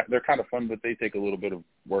 they're kind of fun, but they take a little bit of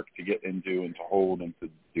work to get into and to hold and to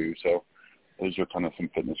do. So those are kind of some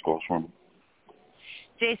fitness goals for me.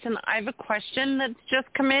 Jason, I have a question that's just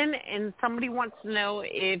come in, and somebody wants to know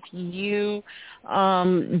if you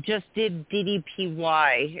just did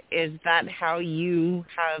DDPY. Is that how you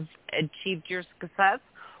have achieved your success,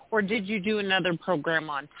 or did you do another program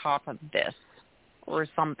on top of this or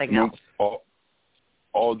something else?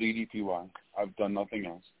 All DDPY. I've done nothing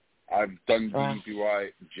else. I've done DDPY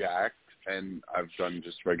jacked, and I've done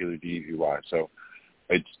just regular DDPY. So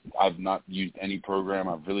I've not used any program.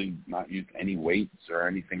 I've really not used any weights or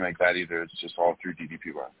anything like that either. It's just all through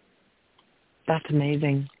DDPY. That's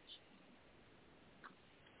amazing.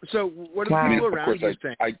 So what do the people around you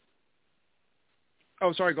think?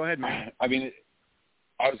 Oh, sorry. Go ahead, man. I mean,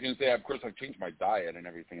 I was going to say, of course, I've changed my diet and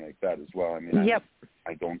everything like that as well. I mean,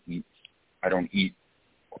 I don't eat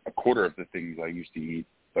a quarter of the things I used to eat,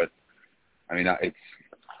 but I mean,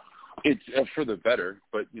 it's for the better.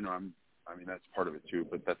 But that's part of it too.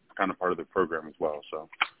 But that's kind of part of the program as well. So.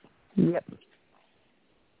 Yep.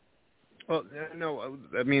 Well, no,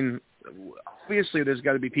 I mean, obviously there's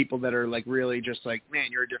got to be people that are like really just like, man,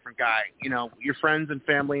 you're a different guy. Your friends and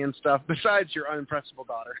family and stuff, besides your unimpressible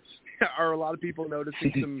daughter, are a lot of people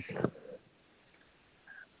noticing some.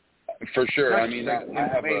 For sure. I mean, I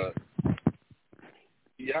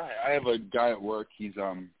have a guy at work. He's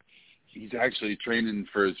actually training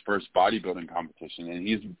for his first bodybuilding competition, and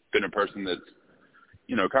he's been a person that's,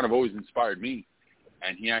 kind of always inspired me.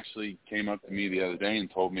 And he actually came up to me the other day and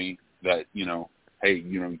told me that, hey,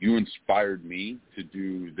 you inspired me to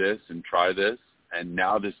do this and try this, and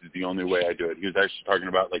now this is the only way I do it. He was actually talking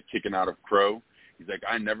about, like, kicking out of crow. He's like,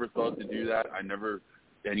 I never thought to do that.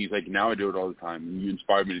 And he's like, now I do it all the time, and you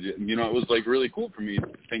inspired me to do it. And, it was, like, really cool for me to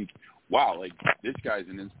think, wow, like, this guy's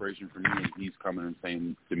an inspiration for me, and he's coming and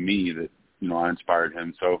saying to me that, I inspired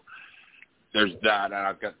him. So there's that, and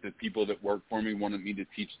I've got the people that work for me wanted me to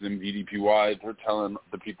teach them DDPY. They're telling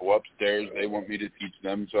the people upstairs they want me to teach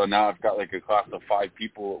them. So now I've got like a class of 5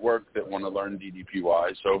 people at work that want to learn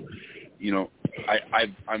DDPY. So,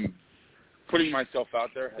 I'm putting myself out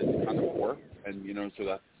there has kind of worked, and so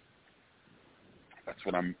that's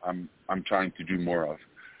what I'm trying to do more of.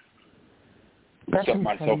 Set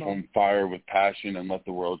myself on fire with passion and let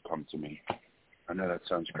the world come to me. I know that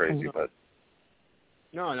sounds crazy, but.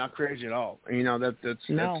 No, not crazy at all.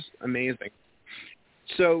 That's amazing.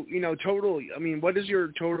 So, total, I mean, what is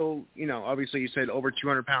your total, obviously you said over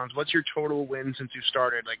 200 pounds. What's your total win since you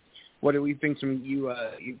started? Like, what do we think you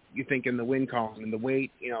think in the win column? In the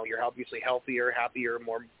weight, you're obviously healthier, happier,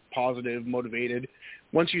 more positive, motivated.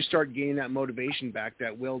 Once you start gaining that motivation back,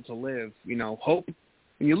 that will to live, hope.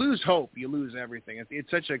 When you lose hope, you lose everything.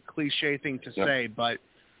 It's such a cliche thing to say, but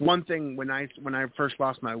one thing when I first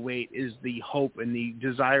lost my weight is the hope and the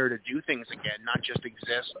desire to do things again, not just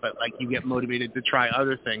exist, but like you get motivated to try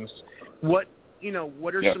other things. What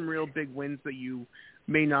are some real big wins that you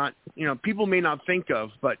may not, people may not think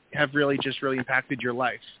of, but have really impacted your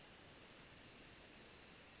life?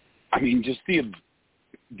 I mean, just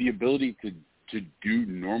the ability to do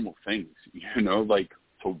normal things, like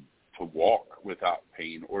to walk without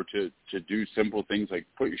pain, or to do simple things like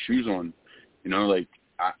put your shoes on, like,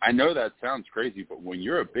 I know that sounds crazy, but when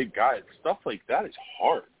you're a big guy, stuff like that is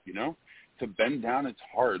hard, To bend down, it's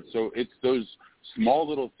hard. So it's those small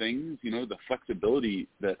little things, the flexibility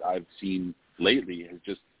that I've seen lately has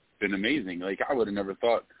just been amazing. Like, I would have never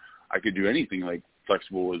thought I could do anything like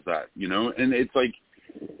flexible as that, And it's like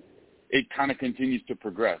it kind of continues to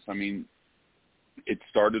progress. I mean, it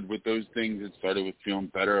started with those things. It started with feeling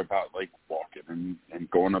better about, like, walking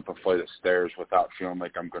and going up a flight of stairs without feeling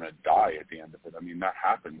like I'm going to die at the end of it. I mean, that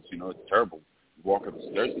happens. It's terrible. You walk up the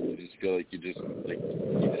stairs and you just feel like you just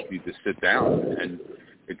need to sit down. And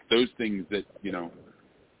it's those things that,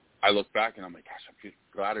 I look back and I'm like, gosh, I'm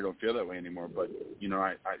glad I don't feel that way anymore. But,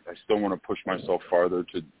 I still want to push myself farther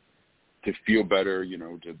to feel better,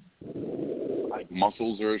 to like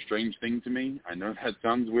muscles are a strange thing to me. I know that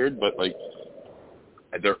sounds weird, but like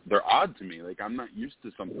they're odd to me. Like I'm not used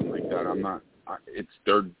to something like that. I'm not.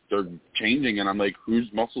 They're changing, and I'm like, whose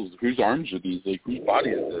muscles, whose arms are these? Like whose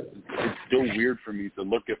body is this? It's still weird for me to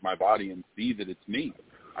look at my body and see that it's me.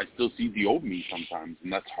 I still see the old me sometimes,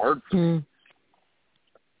 and that's hard for me.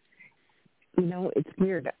 You know, it's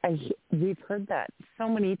weird. We've heard that so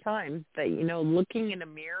many times that, you know, looking in a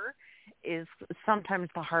mirror is sometimes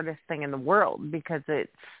the hardest thing in the world because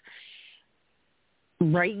it's,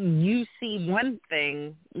 right, you see one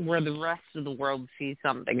thing where the rest of the world sees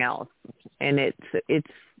something else. And it's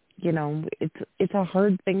you know, it's a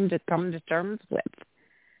hard thing to come to terms with.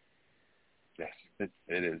 Yes, it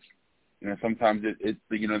is. You know, sometimes it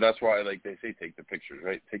you know, that's why, like they say, take the pictures,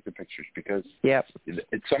 right? Take the pictures because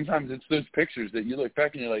sometimes it's those pictures that you look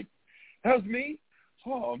back and you're like, that was me?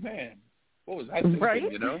 Oh, man. What was I thinking,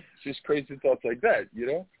 right? You know? It's just crazy thoughts like that, you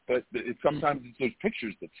know? But sometimes it's those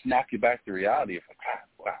pictures that snap you back to reality. It's like,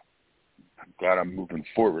 wow, I'm glad I'm moving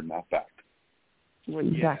forward, not back.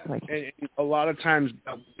 Exactly. Yeah. And a lot of times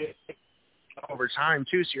over time,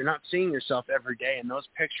 too, so you're not seeing yourself every day in those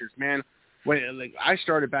pictures, man. When like I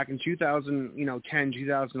started back in 2010,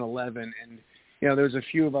 2011, and you know there was a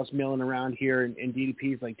few of us milling around here, and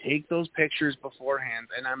DDP's like, take those pictures beforehand,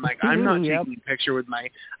 and I'm like, I'm not taking a picture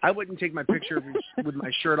I wouldn't take my picture with my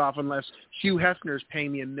shirt off unless Hugh Hefner's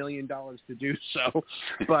paying me $1 million to do so,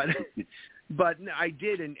 but I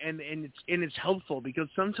did, and it's helpful because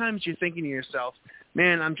sometimes you're thinking to yourself,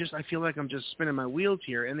 man, I feel like I'm just spinning my wheels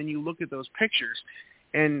here, and then you look at those pictures.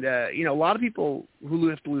 And, you know, a lot of people who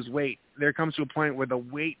have to lose weight, there comes to a point where the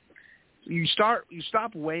weight, you stop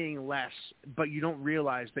weighing less, but you don't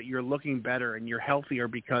realize that you're looking better and you're healthier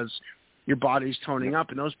because your body's toning up.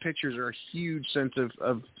 And those pictures are a huge sense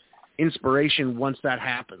of inspiration once that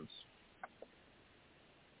happens.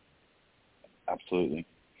 Absolutely.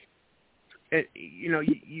 You know,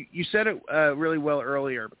 you said it really well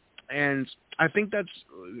earlier. And I think that's,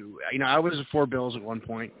 you know, I was at 4 Bills at one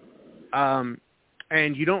point.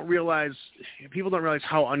 And people don't realize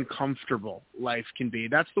how uncomfortable life can be.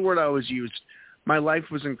 That's the word I always used. My life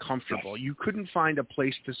was uncomfortable. You couldn't find a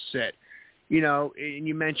place to sit. You know, and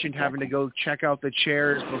you mentioned having to go check out the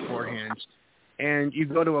chairs beforehand. And you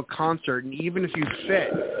go to a concert, and even if you fit,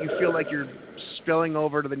 you feel like you're spilling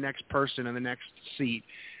over to the next person in the next seat.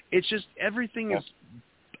 It's just everything is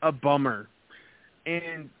a bummer.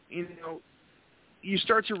 And, you know, you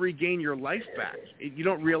start to regain your life back. You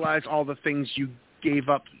don't realize all the things you gave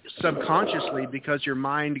up subconsciously because your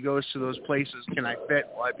mind goes to those places. Can I fit?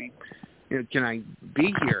 Can I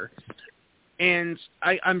be here? And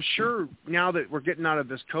I'm sure now that we're getting out of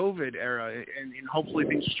this COVID era and hopefully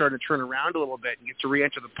things are starting to turn around a little bit and get to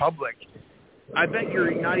re-enter the public, I bet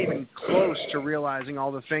you're not even close to realizing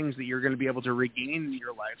all the things that you're going to be able to regain in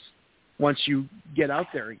your life once you get out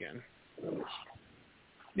there again.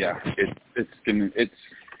 Yeah, it's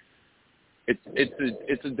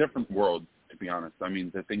a different world, to be honest. I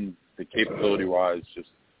mean, the capability-wise, just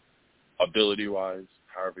ability-wise,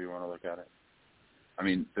 however you want to look at it. I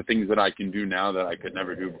mean, the things that I can do now that I could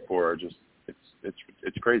never do before are just,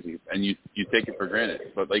 it's crazy. And you take it for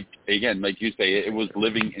granted. But like, again, like you say, it was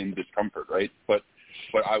living in discomfort, right? But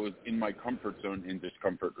I was in my comfort zone in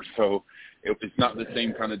discomfort. So it's not the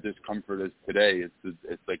same kind of discomfort as today.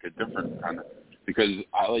 It's like a different kind of, because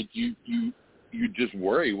you just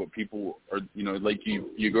worry what people are, you know, like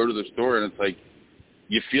you go to the store and it's like,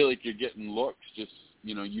 you feel like you're getting looks, just,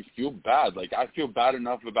 you know, you feel bad. Like I feel bad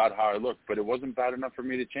enough about how I look, but it wasn't bad enough for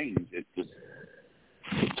me to change.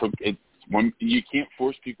 You can't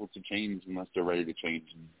force people to change unless they're ready to change,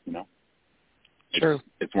 you know?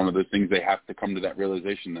 It's one of those things they have to come to that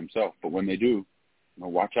realization themselves. But when they do, you know,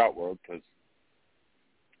 watch out, world, because.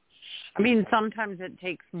 I mean, sometimes it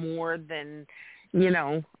takes more than, you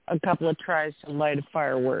know, a couple of tries to light a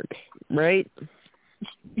firework, right?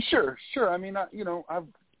 Sure. I mean, I've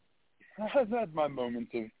had my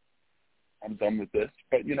moments of I'm done with this,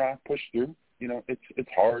 but you know, I push through. You know, it's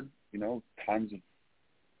hard. You know, times of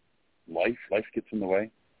life gets in the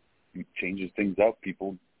way. It changes things up.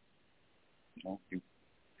 People, you know,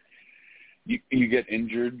 you get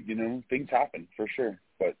injured. You know, things happen for sure.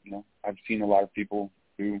 But you know, I've seen a lot of people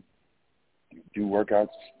who do workouts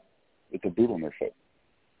with a boot on their foot.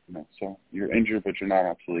 You know, so you're injured, but you're not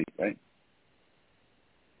obsolete, right?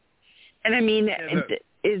 And I mean,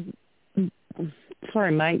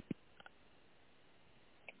 sorry, Mike.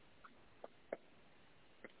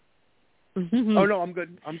 Oh no, I'm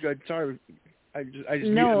good. Sorry, I just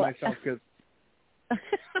muted myself because.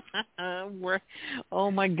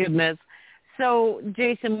 Oh my goodness. So,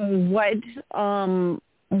 Jason, what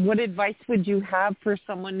what advice would you have for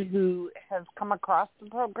someone who has come across the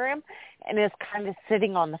program and is kind of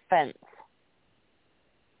sitting on the fence?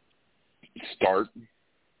 Start.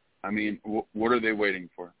 I mean, what are they waiting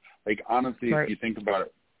for? Like, honestly, Right. if you think about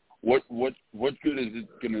it, what good is it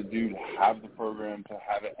going to do to have the program, to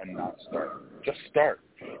have it, and not start? Just start.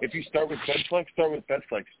 If you start with BedFlex, start with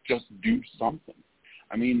BedFlex. Just do something.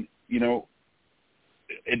 I mean,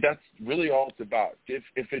 that's really all it's about.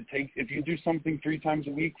 If you do something 3 times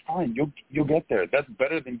a week, fine, you'll get there. That's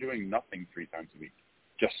better than doing nothing 3 times a week.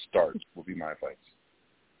 Just start will be my advice.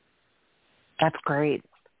 That's great.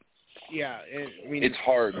 Yeah, I mean, it's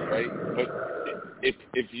hard, right? But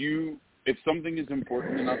if something is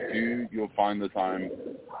important enough to you, you'll find the time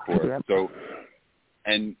for it. Yep. So,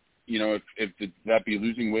 and if that be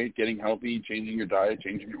losing weight, getting healthy, changing your diet,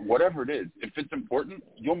 whatever it is, if it's important,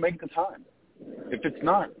 you'll make the time. If it's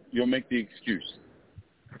not, you'll make the excuse.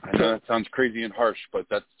 I know that sounds crazy and harsh, but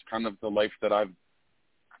that's kind of the life that I've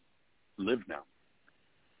lived now.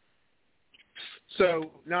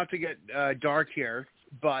 So, not to get dark here,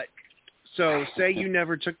 but so say you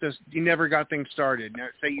never got things started.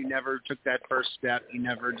 Say you never took that first step. You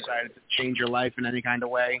never decided to change your life in any kind of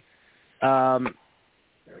way.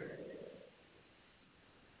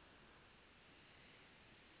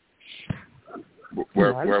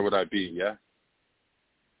 Where would I be? Yeah.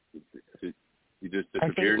 You just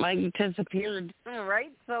disappeared. I think Mike disappeared. All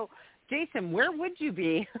right. So, Jason, where would you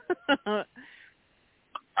be?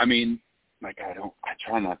 I mean, I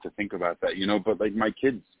try not to think about that, but like my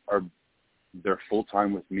kids they're full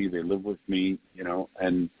time with me. They live with me,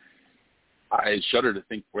 and I shudder to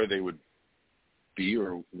think where they would be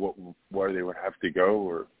or where they would have to go,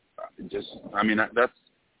 or it's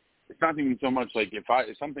not even so much like if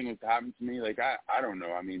something was to happen to me, like I don't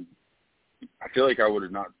know. I mean, I feel like I would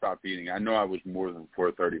have not stopped eating. I know I was more than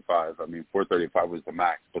 435. I mean, 435 was the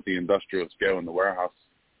max, but the industrial scale in the warehouse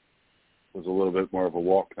was a little bit more of a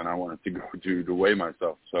walk than I wanted to go to weigh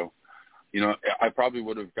myself. So, I probably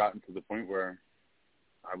would have gotten to the point where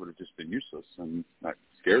I would have just been useless, and that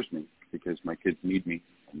scares me because my kids need me,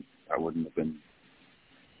 and that wouldn't have been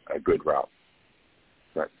a good route.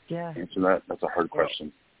 Does that answer that? That's a hard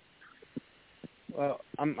question. Well,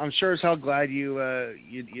 I'm sure as hell glad you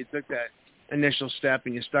took that initial step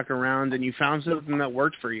and you stuck around and you found something that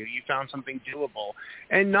worked for you. You found something doable,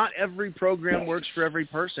 and not every program works for every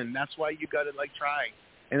person. That's why you got to try,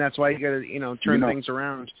 and that's why you got to turn things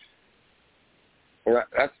around. Well,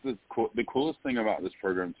 that's the coolest thing about this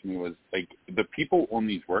program to me was like the people on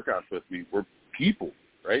these workouts with me were people,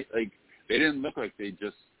 right? Like they didn't look like they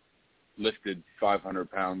just lifted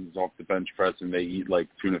 500 pounds off the bench press and they eat like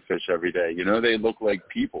tuna fish every day. They look like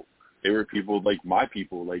people. They were people like my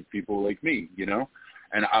people like me,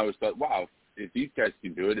 And I always thought, wow, if these guys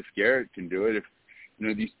can do it, if Garrett can do it, if,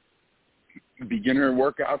 these beginner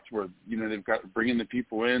workouts where, they've got bringing the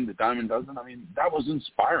people in, the Diamond Dozen, I mean, that was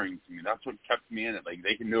inspiring to me. That's what kept me in it. Like,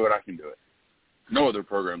 they can do it, I can do it. No other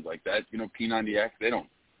programs like that. P90X, they don't.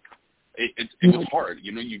 It was hard.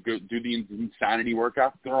 You go do the insanity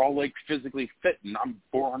workouts. They're all like physically fit, and I'm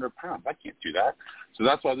 400 pounds. I can't do that. So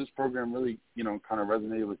that's why this program really, kind of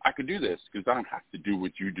resonated with. I could do this because I don't have to do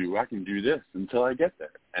what you do. I can do this until I get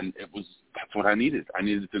there, and that's what I needed. I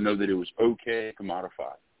needed to know that it was okay to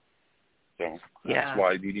modify. So that's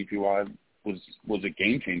why DDPY was a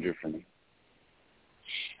game changer for me.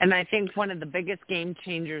 And I think one of the biggest game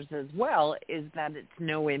changers as well is that it's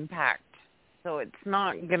no impact. So it's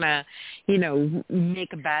not going to,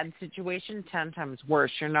 make a bad situation 10 times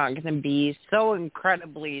worse. You're not going to be so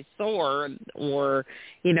incredibly sore or,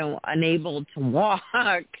 unable to walk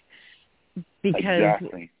because,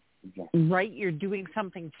 exactly. Right, you're doing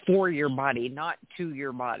something for your body, not to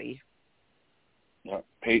your body. Yeah,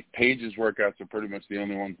 Paige's workouts are pretty much the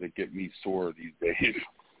only ones that get me sore these days.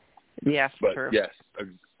 Yes, but true. Yes,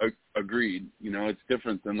 agreed. It's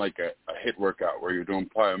different than like a HIIT workout where you're doing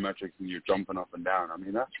plyometrics and you're jumping up and down. I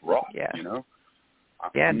mean, that's rough. Yeah.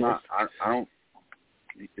 I don't.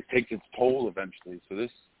 It takes its toll eventually. So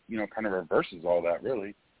this, kind of reverses all that,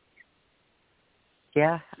 really.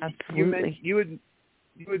 Yeah, absolutely. You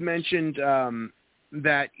had mentioned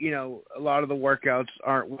that a lot of the workouts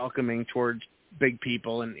aren't welcoming towards big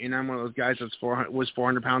people, and I'm one of those guys that's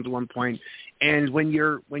 400 pounds at one point, and when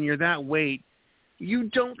you're that weight, you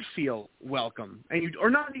don't feel welcome, or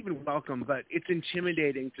not even welcome, but it's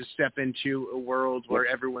intimidating to step into a world where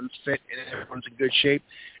everyone's fit and everyone's in good shape,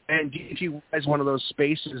 and DDP is one of those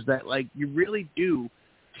spaces that you really do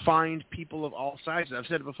find people of all sizes. I've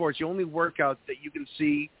said it before, it's the only workout that you can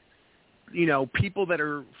see people that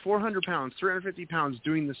are 400 pounds, 350 pounds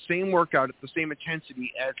doing the same workout at the same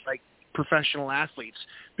intensity as professional athletes,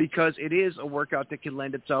 because it is a workout that can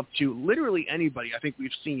lend itself to literally anybody. I think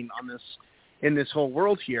we've seen on this in this whole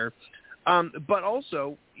world here. But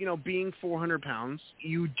also, being 400 pounds,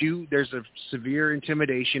 there's a severe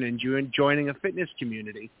intimidation in joining a fitness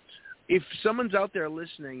community. If someone's out there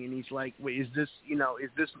listening and he's like, wait, is this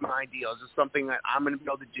my deal? Is this something that I'm going to be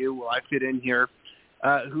able to do? Will I fit in here?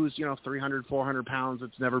 Who's, 300, 400 pounds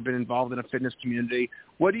that's never been involved in a fitness community?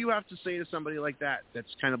 What do you have to say to somebody like that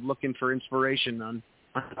that's kind of looking for inspiration on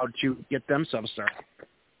how to get themselves started?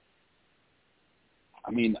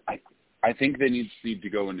 I mean, I think they need to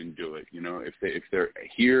go in and do it. If they're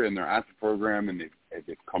here and they're at the program and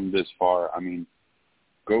they've come this far, I mean,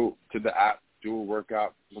 go to the app, do a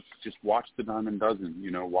workout, just watch the Diamond Dozen.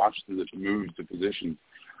 Watch the moves, the positions.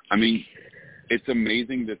 I mean, it's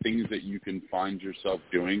amazing the things that you can find yourself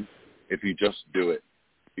doing if you just do it.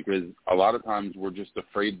 Because a lot of times we're just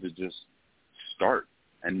afraid to just start,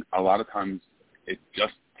 and a lot of times it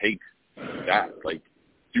just takes that. Like,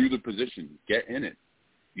 do the position, get in it.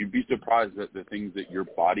 You'd be surprised at the things that your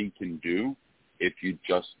body can do if you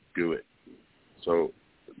just do it. So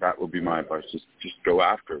that would be my advice. Just go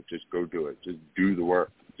after it. Just go do it. Just do the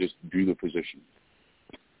work. Just do the position.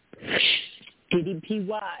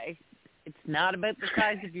 DDPY. It's not about the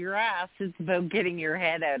size of your ass. It's about getting your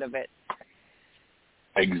head out of it.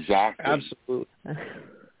 Exactly. Absolutely.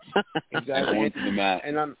 Exactly. Going to the mat.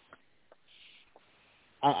 And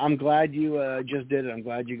I'm glad you just did it. I'm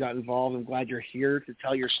glad you got involved. I'm glad you're here to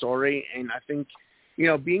tell your story. And I think,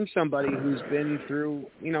 being somebody who's been through,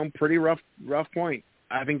 pretty rough point,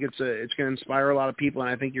 I think it's going to inspire a lot of people.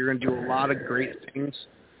 And I think you're going to do a lot of great things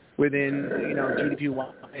within,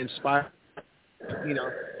 DDP, inspire,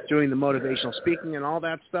 doing the motivational speaking and all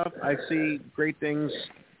that stuff. I see great things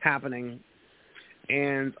happening.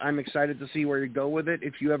 And I'm excited to see where you go with it.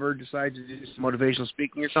 If you ever decide to do some motivational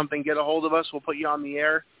speaking or something, get a hold of us. We'll put you on the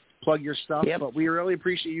air, plug your stuff. Yep. But we really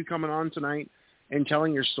appreciate you coming on tonight and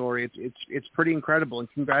telling your story. It's pretty incredible, and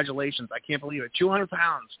congratulations. I can't believe it. 200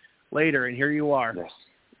 pounds later, and here you are. Yes.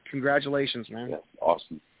 Congratulations, man. Yes,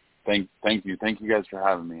 awesome. Thank you. Thank you guys for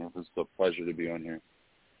having me. It was a pleasure to be on here.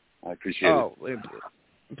 I appreciate it.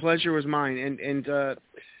 Pleasure was mine. And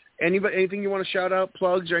anything you want to shout out,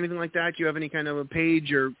 plugs or anything like that? Do you have any kind of a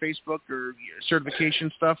page or Facebook or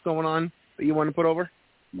certification stuff going on that you want to put over?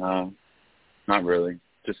 No, not really.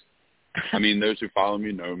 Just, those who follow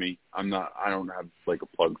me know me. I don't have like a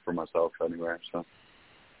plug for myself anywhere. So.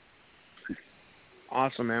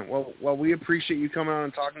 Awesome, man. Well, we appreciate you coming on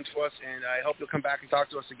and talking to us, and I hope you'll come back and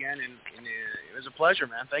talk to us again. And it was a pleasure,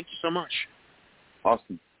 man. Thank you so much.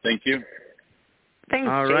 Awesome. Thank you. Thanks,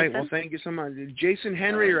 all Jason. right. Well, thank you so much. Jason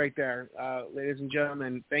Henry right there, ladies and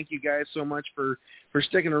gentlemen. Thank you guys so much for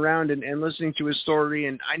sticking around and listening to his story.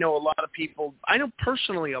 And I know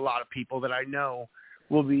personally a lot of people that I know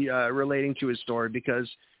will be relating to his story, because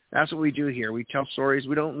that's what we do here. We tell stories.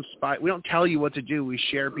 We don't tell you what to do. We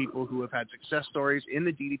share people who have had success stories in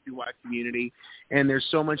the DDPY community. And there's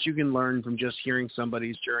so much you can learn from just hearing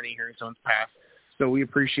somebody's journey, hearing someone's path. So we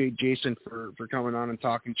appreciate Jason for coming on and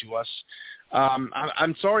talking to us.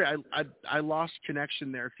 I'm sorry, I lost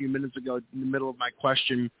connection there a few minutes ago in the middle of my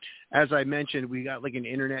question. As I mentioned, we got like an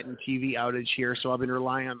internet and TV outage here, so I've been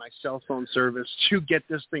relying on my cell phone service to get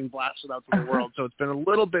this thing blasted out to the world. So it's been a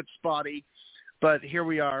little bit spotty, but here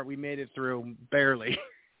we are. We made it through, barely.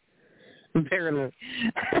 Barely.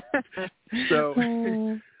 So,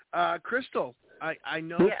 Crystal, I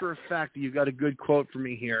know for a fact that you got a good quote for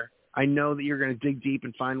me here. I know that you're going to dig deep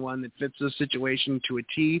and find one that fits the situation to a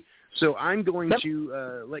T. So I'm going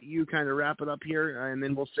to let you kind of wrap it up here, and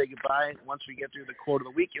then we'll say goodbye once we get through the quote of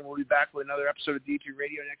the week, and we'll be back with another episode of DDP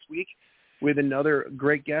Radio next week with another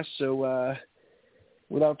great guest. So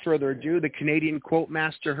without further ado, the Canadian quote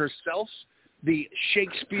master herself, the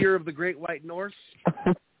Shakespeare of the Great White North.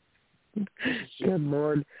 Good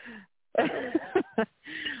Lord.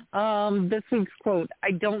 This week's quote,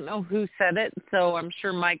 I don't know who said it, so I'm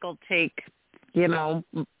sure Mike will take, kudos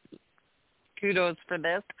for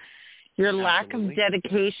this. Your lack of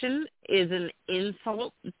dedication is an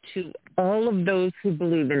insult to all of those who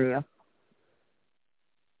believe in you.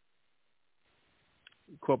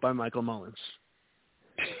 Quote by Michael Mullins.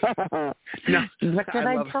 No, what did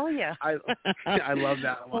I tell you? I love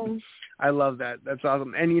that one. I love that. That's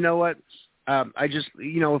awesome. And you know what? I just,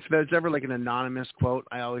 if there's ever like an anonymous quote,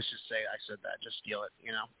 I always just say, I said that, just steal it,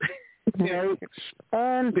 Right.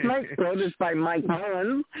 And my quote is by Mike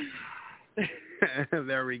Mullins.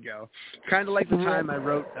 There we go. Kind of like the time I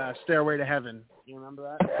wrote Stairway to Heaven. You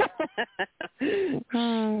remember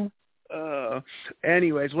that?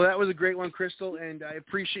 Anyways, well, that was a great one, Crystal, and I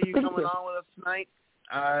appreciate you coming on with us tonight.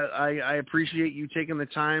 I appreciate you taking the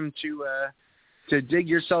time to dig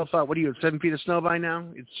yourself up. What are you, at 7 feet of snow by now?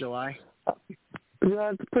 It's July.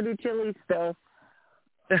 Yeah, it's pretty chilly still.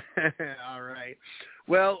 All right.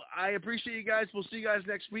 Well, I appreciate you guys. We'll see you guys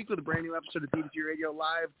next week with a brand new episode of DDP Radio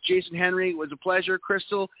Live. Jason Henry, it was a pleasure.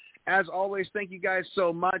 Crystal, as always, thank you guys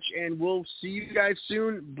so much, and we'll see you guys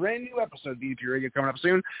soon. Brand new episode of DDP Radio coming up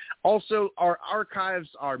soon. Also, our archives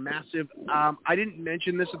are massive. I didn't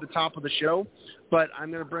mention this at the top of the show, but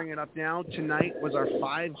I'm going to bring it up now. Tonight was our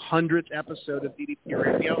 500th episode of DDP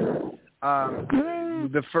Radio.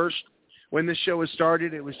 The first... When this show was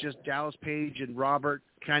started, it was just Dallas Page and Robert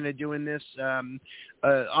kind of doing this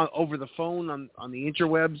over the phone on the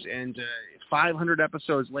interwebs, and 500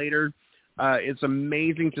 episodes later, it's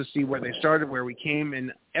amazing to see where they started, where we came,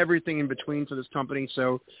 and everything in between for this company.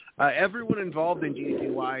 So everyone involved in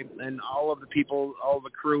DDPY and all of the people, all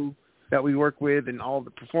the crew that we work with, and all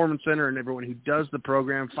the Performance Center and everyone who does the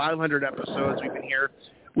program, 500 episodes we've been here.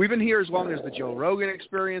 We've been here as long as the Joe Rogan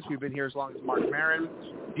Experience. We've been here as long as Mark Maron.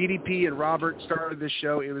 DDP and Robert started this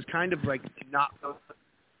show. It was kind of like not the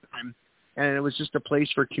time, and it was just a place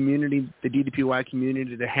for community, the DDPY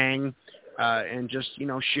community, to hang and just,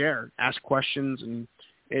 share, ask questions, and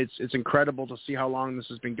it's incredible to see how long this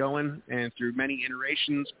has been going and through many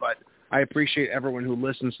iterations. But I appreciate everyone who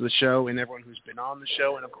listens to the show and everyone who's been on the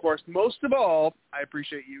show, and of course, most of all, I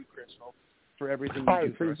appreciate you, Crystal, for everything you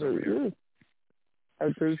do for us over here. I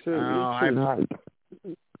appreciate you.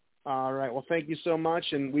 All right. Well, thank you so much.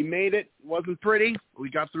 And we made it. It wasn't pretty. We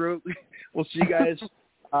got through it. We'll see you guys.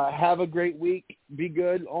 Have a great week. Be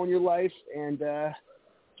good. Own your life. And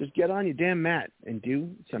just get on your damn mat and do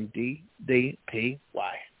some DDPY.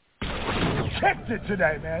 Kicked it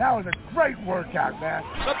today, man. That was a great workout, man.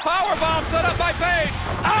 The power bomb set up by Page.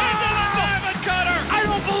 Into the Diamond Cutter. I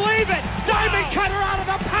don't believe it. Diamond Cutter out of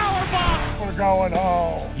the power bomb. We're going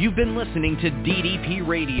home. You've been listening to DDP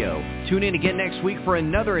Radio. Tune in again next week for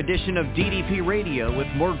another edition of DDP Radio with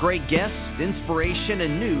more great guests, inspiration,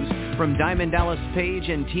 and news from Diamond Dallas Page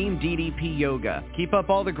and Team DDP Yoga. Keep up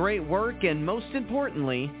all the great work, and most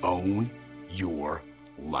importantly, own your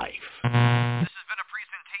life. This has been a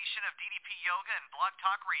presentation of DDP Yoga and Blog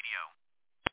Talk Radio.